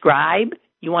says subscribe?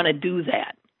 You want to do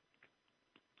that.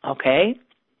 Okay?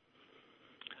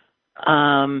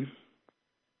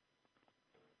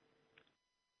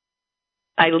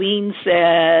 Eileen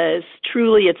says,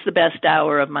 truly it's the best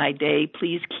hour of my day.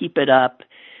 Please keep it up.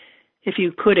 If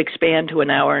you could expand to an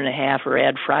hour and a half or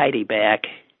add Friday back.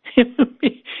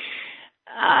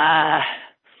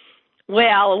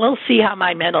 Well, we'll see how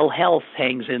my mental health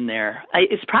hangs in there.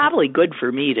 It's probably good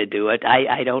for me to do it.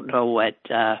 I don't know what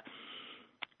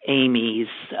Amy's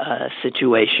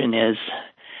situation is.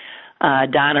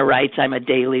 Donna writes, I'm a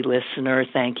daily listener.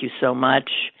 Thank you so much.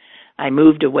 I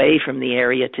moved away from the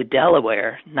area to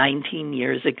Delaware 19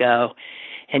 years ago,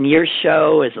 and your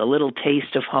show is a little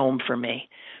taste of home for me.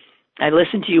 I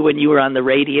listened to you when you were on the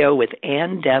radio with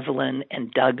Ann Devlin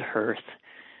and Doug Hirth,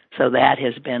 so that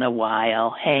has been a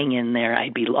while. Hang in there.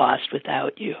 I'd be lost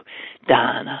without you.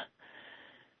 Donna,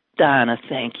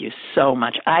 thank you so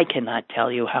much. I cannot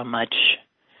tell you how much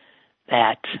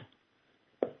that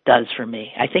does for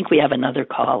me. I think we have another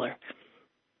caller.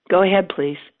 Go ahead,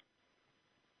 please.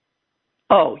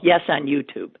 Oh, yes, on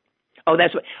YouTube. Oh,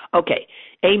 that's what. Okay,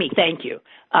 Amy, thank you.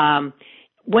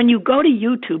 When you go to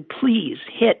YouTube, please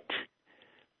hit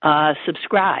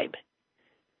subscribe.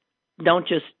 Don't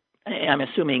just, I'm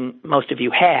assuming most of you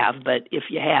have, but if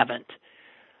you haven't,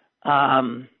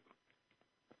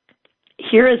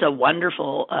 here is a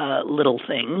wonderful little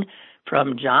thing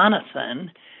from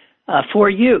Jonathan for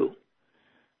you.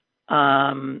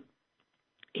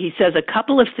 He says a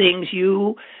couple of things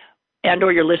you and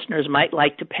or your listeners might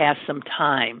like to pass some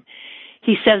time.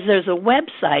 He says there's a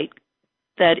website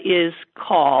that is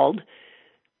called,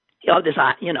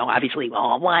 obviously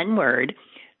all one word,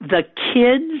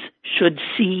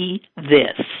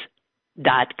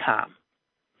 thekidssshouldseethis.com.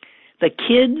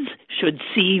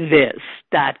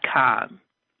 Thekidssshouldseethis.com.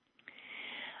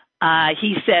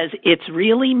 He says it's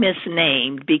really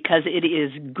misnamed because it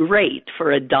is great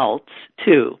for adults,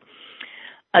 too.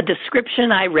 A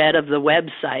description I read of the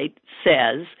website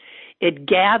says it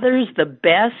gathers the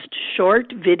best short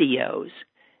videos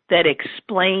that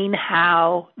explain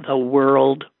how the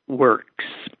world works.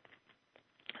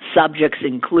 Subjects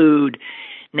include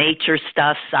nature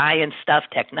stuff, science stuff,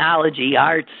 technology,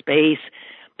 art, space,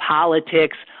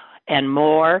 politics, and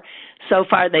more. So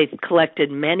far, they've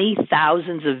collected many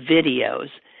thousands of videos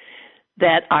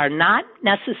that are not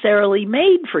necessarily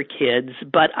made for kids,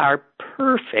 but are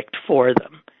perfect for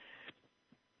them.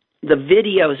 The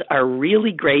videos are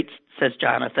really great, says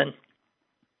Jonathan,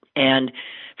 and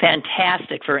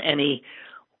fantastic for any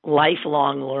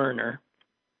lifelong learner.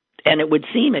 And it would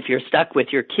seem, if you're stuck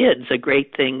with your kids, a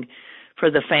great thing for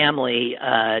the family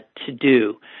to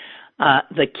do.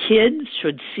 The kids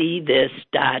should see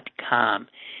this.com.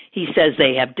 He says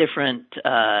they have different,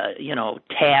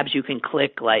 tabs you can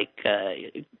click, like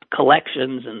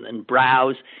collections and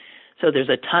browse. So there's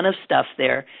a ton of stuff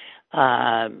there.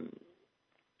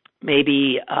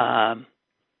 Maybe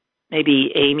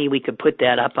Amy, we could put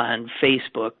that up on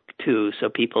Facebook too, so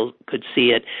people could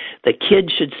see it. The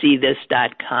kids should see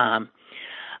this.com.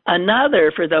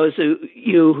 Another, for those of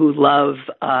you who love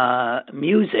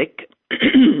music,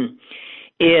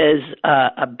 is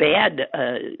a bad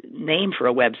name for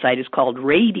a website. It's called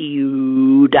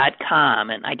radio.com,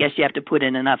 and I guess you have to put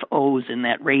in enough O's in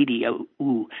that radio.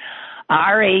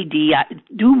 R-A-D,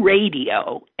 do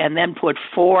radio, and then put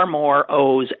 4 more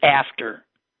O's after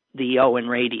the O in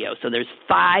radio. So there's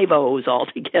 5 O's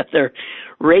altogether.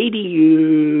 Radio.com.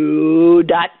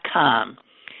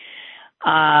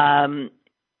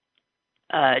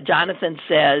 Jonathan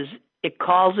says it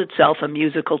calls itself a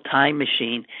musical time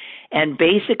machine, and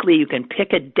basically you can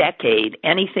pick a decade,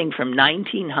 anything from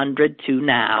 1900 to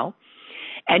now,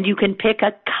 and you can pick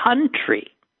a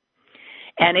country,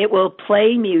 and it will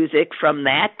play music from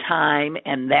that time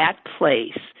and that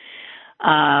place.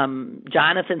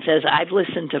 Jonathan says, I've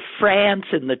listened to France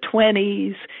in the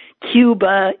 20s,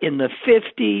 Cuba in the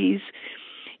 50s.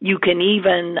 You can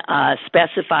even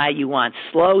specify you want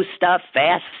slow stuff,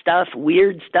 fast stuff,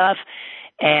 weird stuff,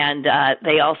 and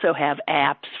they also have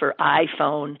apps for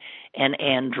iPhone and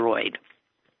Android.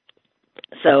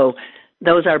 So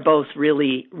those are both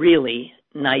really, really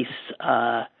nice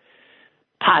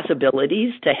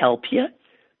possibilities to help you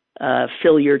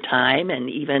fill your time and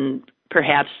even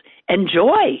perhaps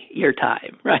enjoy your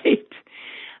time, right?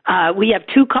 We have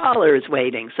 2 callers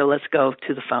waiting, so let's go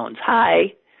to the phones.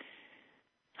 Hi.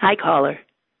 Hi, caller.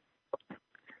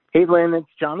 Hey, Lynn,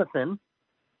 it's Jonathan.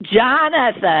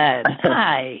 Jonathan,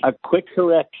 hi. A quick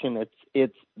correction.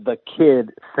 It's the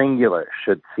kid singular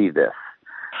should see this.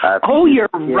 You're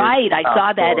right. I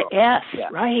saw that S, yeah.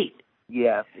 Right.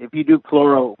 Yeah, if you do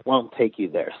plural, it won't take you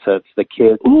there. So it's the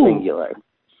kid singular.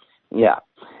 Yeah.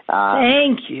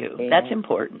 Thank you. That's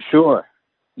important. Sure.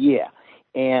 Yeah.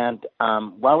 And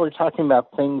while we're talking about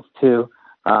things to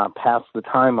pass the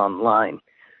time online,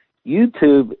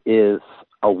 YouTube is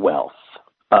a wealth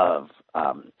of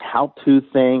how-to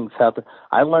things.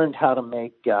 I learned how to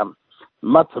make matzah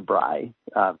brai,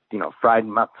 fried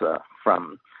matzah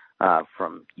from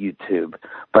YouTube,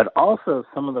 but also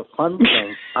some of the fun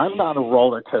things. I'm not a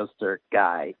roller coaster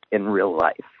guy in real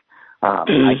life.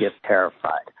 I get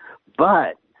terrified.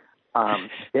 But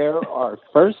there are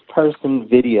first-person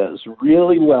videos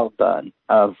really well done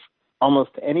of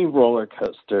almost any roller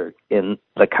coaster in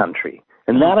the country.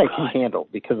 And that I can handle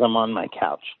because I'm on my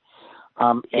couch.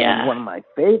 And one of my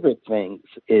favorite things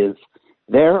is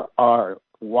there are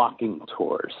walking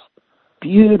tours,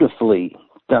 beautifully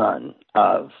done,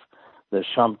 of the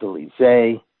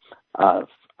Champs-Élysées, of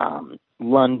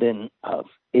London, of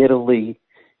Italy,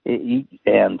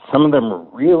 and some of them are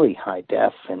really high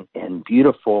def and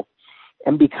beautiful.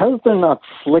 And because they're not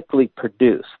slickly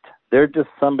produced, they're just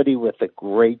somebody with a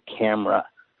great camera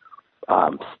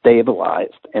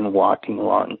stabilized and walking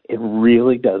along. It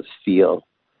really does feel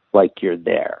like you're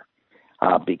there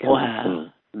because it's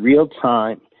in real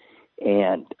time.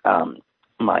 And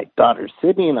my daughter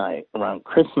Sydney and I, around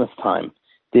Christmas time,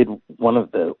 did one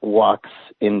of the walks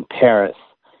in Paris.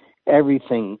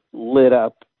 Everything lit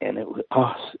up, and it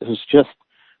was just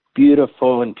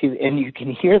beautiful. And you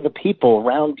can hear the people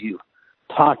around you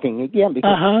talking again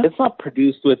because it's not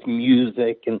produced with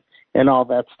music and all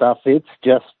that stuff. It's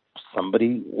just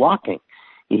somebody walking.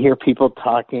 You hear people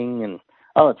talking, and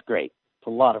it's great. It's a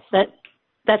lot of fun.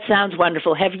 That sounds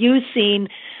wonderful. Have you seen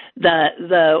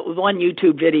the one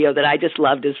YouTube video that I just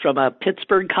loved is from a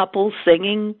Pittsburgh couple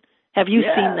singing? Have you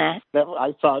seen that?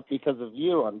 I saw it because of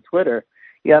you on Twitter.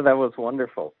 Yeah, that was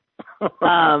wonderful.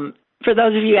 For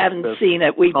those of you who haven't seen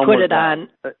it, we put it on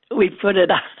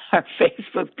our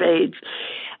Facebook page.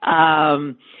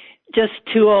 Just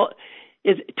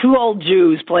two old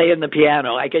Jews playing the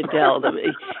piano, I can tell them.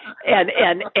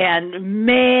 and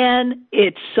man,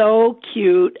 it's so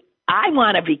cute. I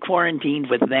want to be quarantined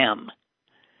with them.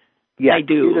 Yeah, I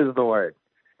do. Cute is the word.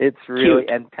 It's really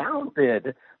cute. And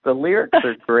talented. the lyrics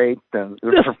are great, and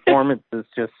the performance is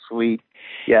just sweet.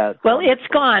 Yeah. Well, it's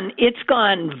gone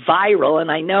viral,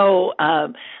 and I know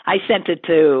I sent it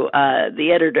to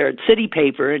the editor at City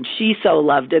Paper, and she so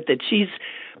loved it that she's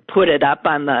put it up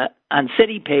on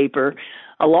City Paper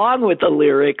along with the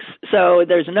lyrics. So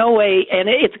there's no way, and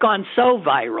it's gone so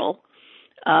viral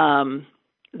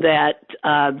that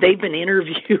they've been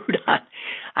interviewed on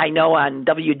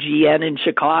WGN in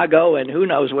Chicago and who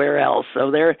knows where else.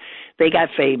 So they got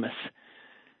famous.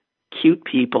 Cute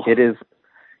people. It is.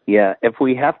 Yeah, if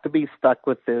we have to be stuck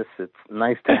with this, it's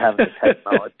nice to have the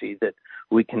technology that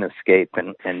we can escape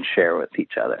and share with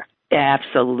each other.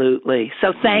 Absolutely.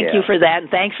 So thank you for that, and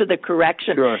thanks for the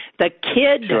correction. Sure. The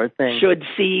kid should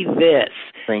see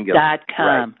this.com.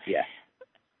 Right. Yeah.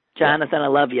 Jonathan, I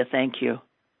love you. Thank you.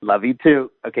 Love you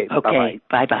too. Okay.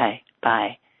 Bye-bye.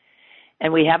 Bye.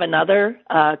 And we have another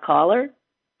caller.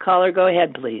 Caller, go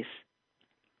ahead, please.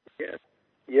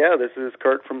 Yeah, this is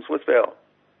Kurt from Swissvale.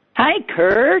 Hi,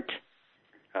 Kurt.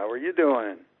 How are you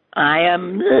doing? I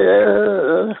am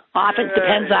often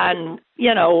depends on,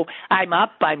 I'm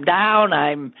up, I'm down,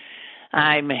 I'm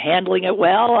handling it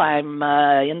well, I'm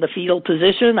in the fetal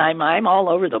position, I'm all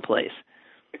over the place.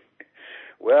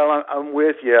 Well, I'm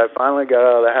with you. I finally got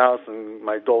out of the house and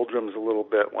my doldrums a little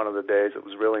bit one of the days. It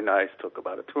was really nice. Took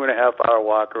about a 2.5-hour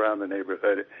walk around the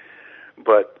neighborhood,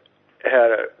 but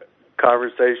had a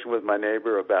conversation with my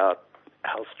neighbor about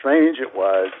how strange it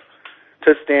was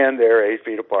to stand there 8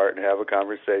 feet apart and have a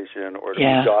conversation, or to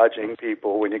be dodging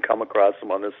people when you come across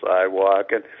them on the sidewalk.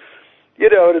 And,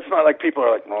 it's not like people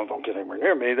are like, no, don't get anywhere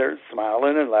near me. They're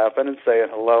smiling and laughing and saying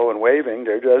hello and waving.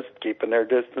 They're just keeping their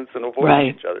distance and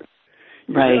avoiding each other.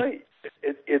 Right.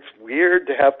 It's weird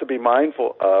to have to be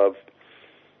mindful of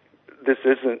this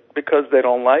isn't because they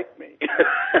don't like me.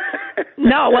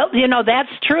 No, well,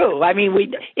 that's true. I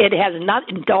mean, it has not.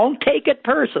 Don't take it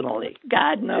personally.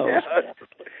 God knows.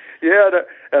 Yeah,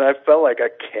 and I felt like a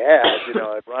cad.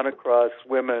 I'd run across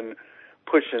women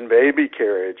pushing baby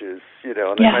carriages, and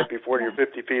they might be 40 or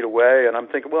 50 feet away, and I'm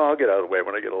thinking, well, I'll get out of the way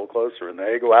when I get a little closer, and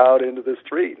they go out into the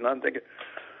street, and I'm thinking,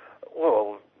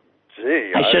 well,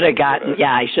 gee. I should have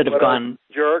gone.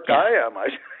 Jerk I am.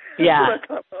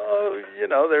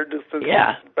 Their distance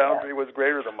boundary was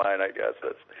greater than mine, I guess.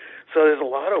 So there's a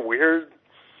lot of weird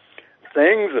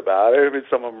things about it. I mean,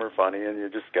 some of them are funny, and you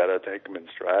just got to take them in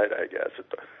stride, I guess.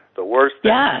 The worst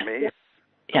thing for me,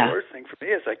 the worst thing for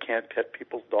me is I can't pet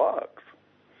people's dogs.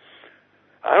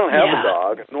 I don't have a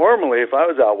dog. Normally, if I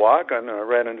was out walking and I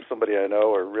ran into somebody I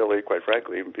know, or really, quite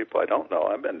frankly, even people I don't know,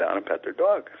 I've been down and pet their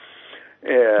dog.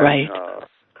 And,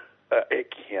 I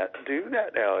can't do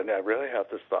that now, and I really have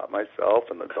to stop myself,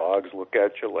 and the dogs look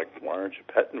at you like, why aren't you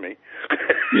petting me?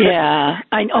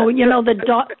 I know.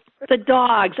 The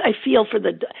dogs, I feel for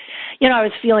I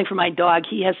was feeling for my dog.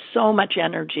 He has so much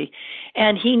energy,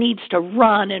 and he needs to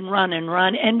run and run and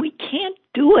run, and we can't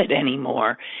do it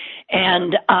anymore.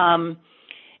 And I'm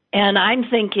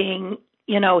thinking,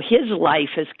 his life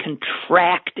has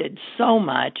contracted so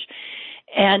much,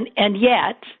 and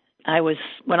yet,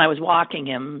 when I was walking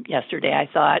him yesterday, I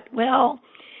thought, well,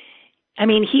 I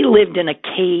mean, he lived in a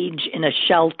cage in a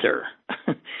shelter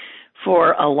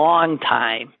for a long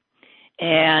time.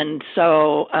 And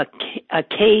so a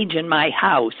cage in my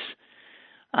house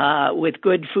with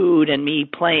good food and me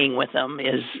playing with him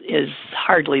is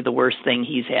hardly the worst thing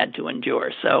he's had to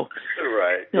endure. So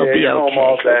he'll be you're okay. Home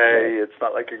all day. It's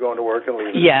not like you're going to work and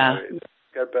leaving. Yeah. It's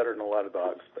got better than a lot of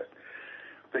dogs. But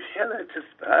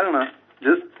I don't know.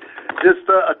 Just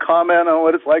a comment on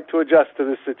what it's like to adjust to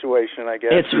this situation, I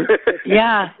guess.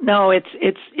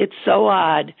 It's so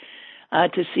odd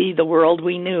to see the world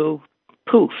we knew,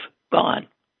 poof, gone.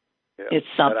 Yeah. It's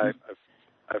something. And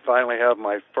I finally have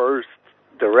my first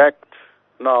direct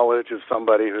knowledge of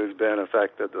somebody who's been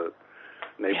affected. The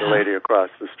neighbor lady across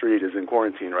the street is in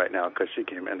quarantine right now because she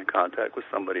came into contact with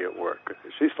somebody at work.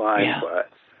 She's fine,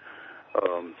 but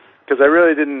because I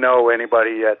really didn't know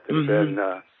anybody yet that's been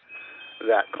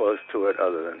that close to it,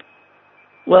 other than.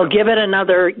 Well, give it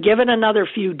another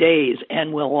few days,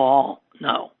 and we'll all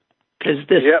know, because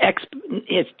this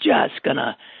it's just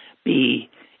gonna be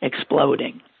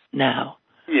exploding now.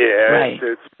 Yeah,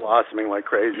 it's blossoming like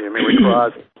crazy. I mean, we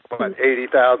crossed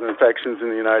 80,000 infections in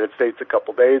the United States a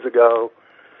couple days ago,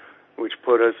 which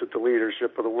put us at the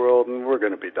leadership of the world, and we're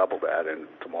going to be double that in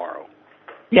tomorrow.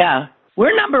 Yeah,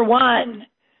 we're number one.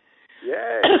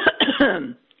 Yay.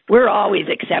 We're always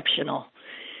exceptional.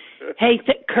 Hey,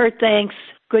 Kurt, thanks.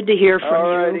 Good to hear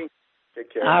from you.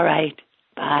 Take care. All right.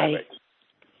 Bye.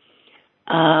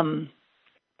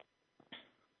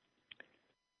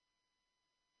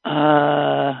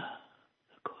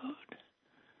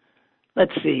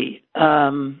 let's see.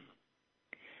 I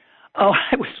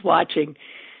was watching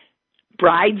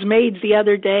Bridesmaids the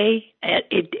other day.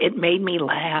 It made me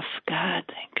laugh. God,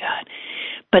 thank God.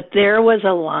 But there was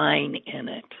a line in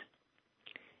it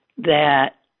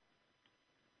that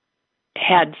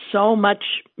had so much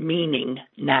meaning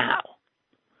now.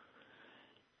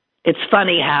 It's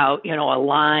funny how, a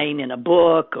line in a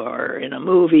book or in a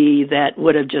movie that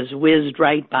would have just whizzed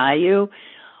right by you,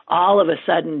 all of a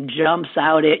sudden jumps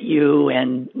out at you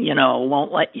and,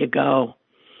 won't let you go.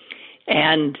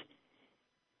 And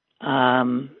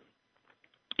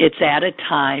it's at a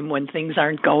time when things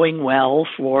aren't going well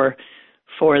for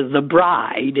the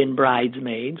bride in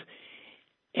Bridesmaids.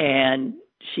 And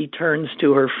she turns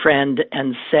to her friend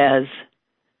and says,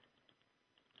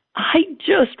 I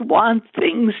just want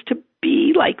things to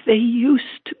be like they used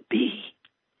to be.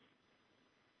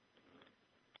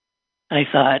 I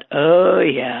thought, oh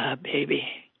yeah, baby,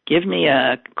 give me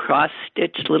a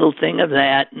cross-stitched little thing of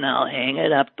that and I'll hang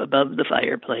it up above the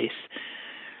fireplace.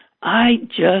 I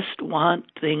just want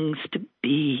things to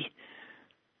be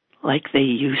like they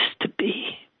used to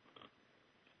be.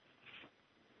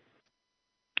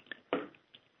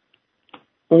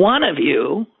 One of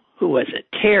you, who was it,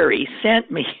 Terry,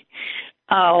 sent me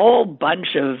a whole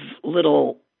bunch of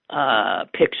little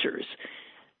pictures,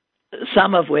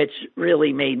 some of which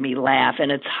really made me laugh.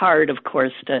 And it's hard, of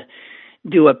course, to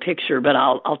do a picture, but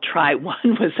I'll try.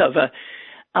 One was of a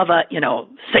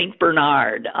Saint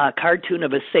Bernard, a cartoon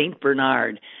of a Saint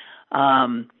Bernard.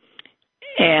 And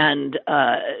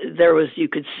there was, you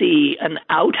could see an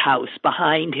outhouse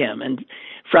behind him, and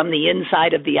from the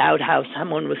inside of the outhouse,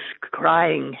 someone was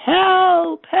crying,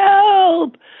 "Help!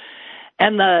 Help!"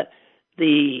 And the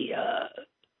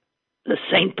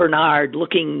Saint Bernard,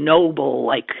 looking noble,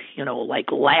 like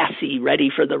Lassie, ready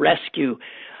for the rescue,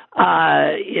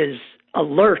 is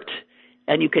alert,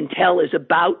 and you can tell is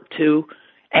about to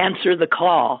answer the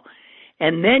call.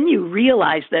 And then you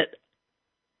realize that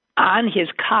on his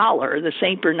collar, the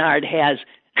Saint Bernard has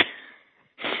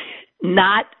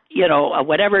not,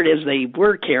 whatever it is they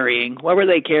were carrying. What were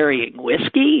they carrying?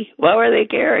 Whiskey? What were they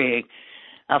carrying?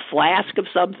 A flask of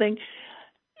something?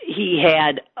 He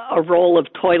had a roll of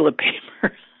toilet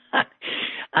paper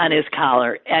on his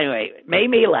collar. Anyway, it made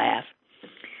me laugh.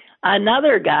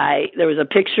 Another guy, there was a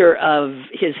picture of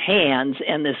his hands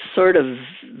and this sort of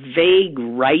vague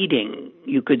writing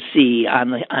you could see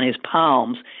on his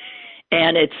palms.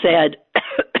 And it said,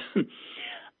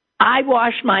 I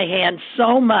wash my hands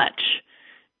so much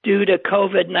due to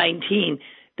COVID-19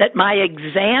 that my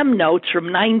exam notes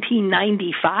from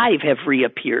 1995 have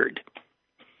reappeared.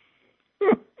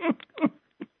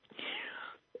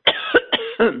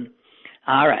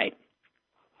 All right.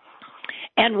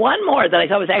 And one more that I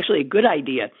thought was actually a good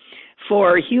idea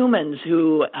for humans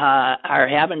who are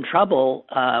having trouble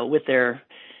with their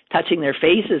touching their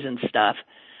faces and stuff.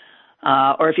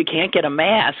 Or if you can't get a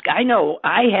mask, I know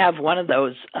I have one of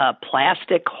those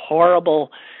plastic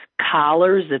horrible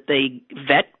collars that the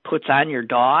vet puts on your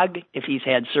dog if he's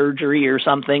had surgery or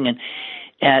something,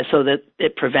 and so that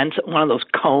it prevents one of those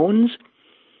cones.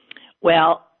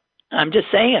 Well, I'm just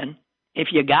saying, if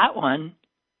you got one,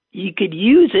 you could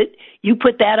use it. You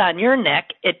put that on your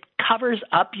neck, it covers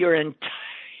up your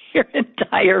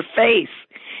entire face,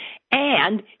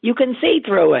 and you can see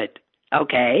through it,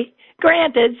 okay?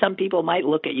 Granted, some people might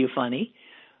look at you funny,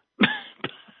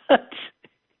 but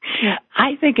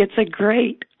I think it's a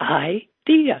great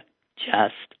idea.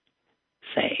 Just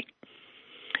saying.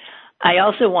 I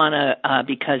also want to,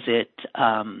 because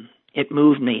it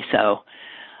moved me so.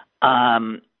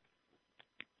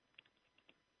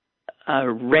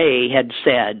 Ray had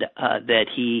said that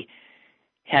he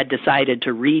had decided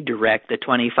to redirect the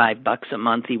 $25 a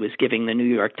month he was giving the New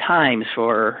York Times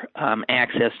for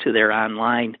access to their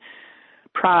online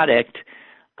product.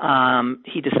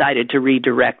 He decided to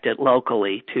redirect it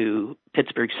locally to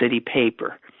Pittsburgh City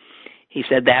Paper. He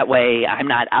said, that way I'm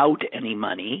not out any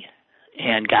money,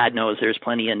 and God knows there's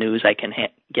plenty of news I can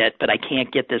get, but I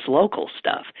can't get this local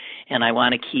stuff. And I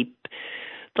want to keep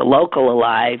the local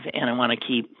alive, and I want to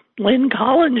keep Lynn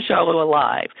Collins' show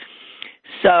alive.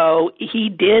 So he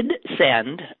did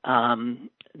send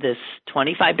this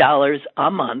 $25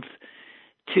 a month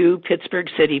to Pittsburgh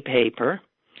City Paper,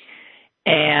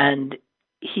 and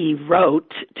he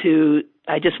wrote to,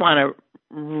 I just want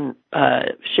to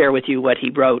share with you what he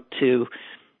wrote to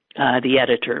the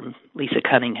editor, Lisa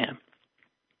Cunningham.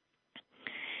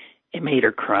 It made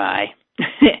her cry.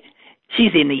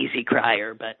 She's an easy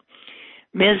crier, but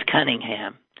Ms.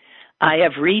 Cunningham, I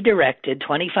have redirected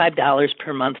 $25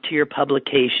 per month to your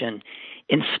publication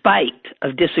in spite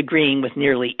of disagreeing with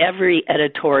nearly every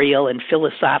editorial and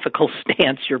philosophical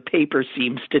stance your paper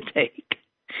seems to take.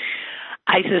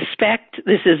 I suspect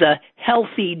this is a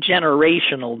healthy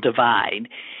generational divide,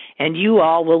 and you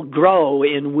all will grow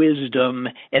in wisdom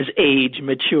as age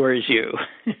matures you.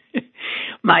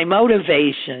 My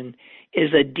motivation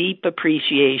is a deep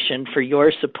appreciation for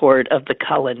your support of the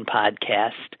Cullen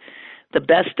podcast. The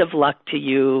best of luck to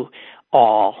you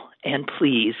all, and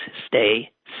please stay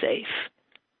safe.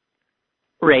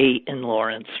 Ray in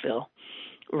Lawrenceville.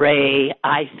 Ray,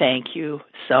 I thank you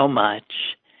so much.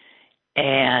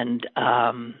 And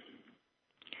I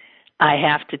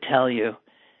have to tell you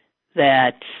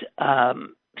that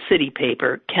City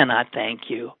Paper cannot thank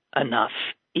you enough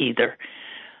either.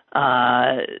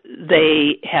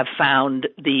 They have found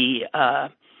the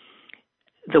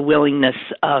willingness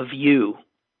of you,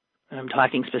 I'm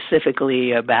talking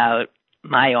specifically about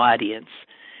my audience,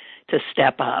 to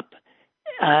step up,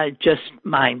 just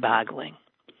mind-boggling.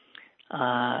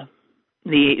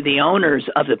 The owners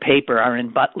of the paper are in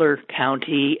Butler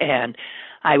County, and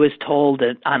I was told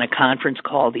that on a conference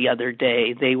call the other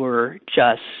day, they were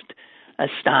just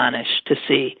astonished to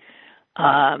see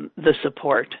the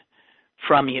support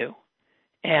from you.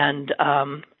 And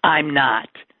I'm not.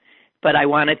 But I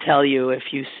want to tell you, if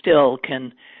you still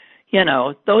can,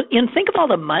 and think of all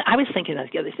the money. I was thinking that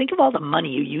together. Think of all the money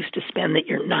you used to spend that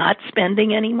you're not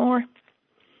spending anymore.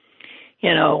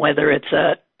 Whether it's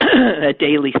a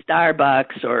daily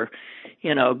Starbucks or,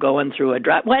 going through a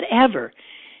drive, whatever.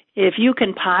 If you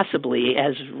can possibly,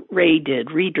 as Ray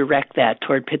did, redirect that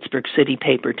toward Pittsburgh City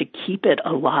Paper to keep it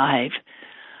alive,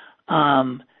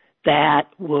 that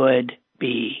would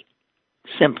be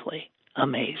simply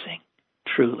amazing,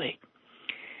 truly.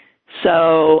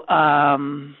 So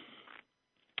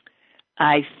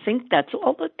I think that's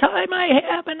all the time I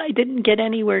have, and I didn't get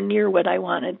anywhere near what I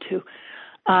wanted to.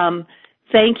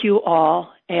 Thank you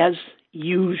all, as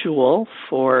usual,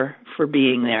 for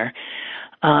being there.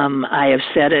 I have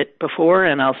said it before,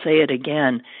 and I'll say it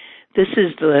again. This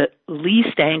is the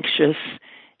least anxious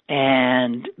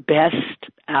and best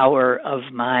hour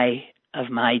of my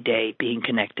day, being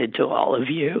connected to all of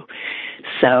you.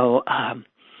 So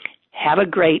have a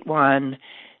great one.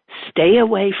 Stay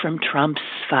away from Trump's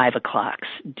 5 o'clocks.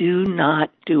 Do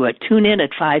not do it. Tune in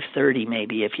at 5:30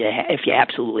 maybe if you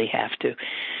absolutely have to.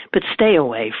 But stay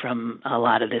away from a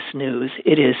lot of this news.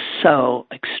 It is so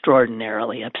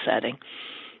extraordinarily upsetting.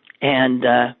 And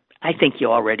I think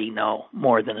you already know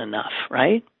more than enough,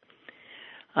 right?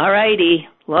 All righty.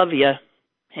 Love you.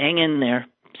 Hang in there.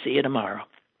 See you tomorrow.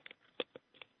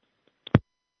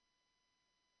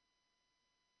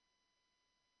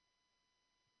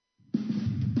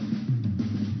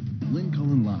 Lynn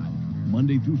Cullen Live,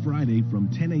 Monday through Friday from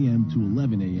 10 a.m. to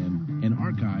 11 a.m. and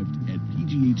archived at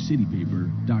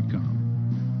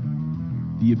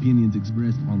pghcitypaper.com. The opinions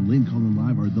expressed on Lynn Cullen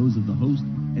Live are those of the host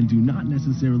and do not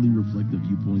necessarily reflect the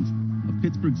viewpoints of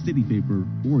Pittsburgh City Paper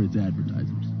or its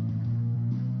advertisers.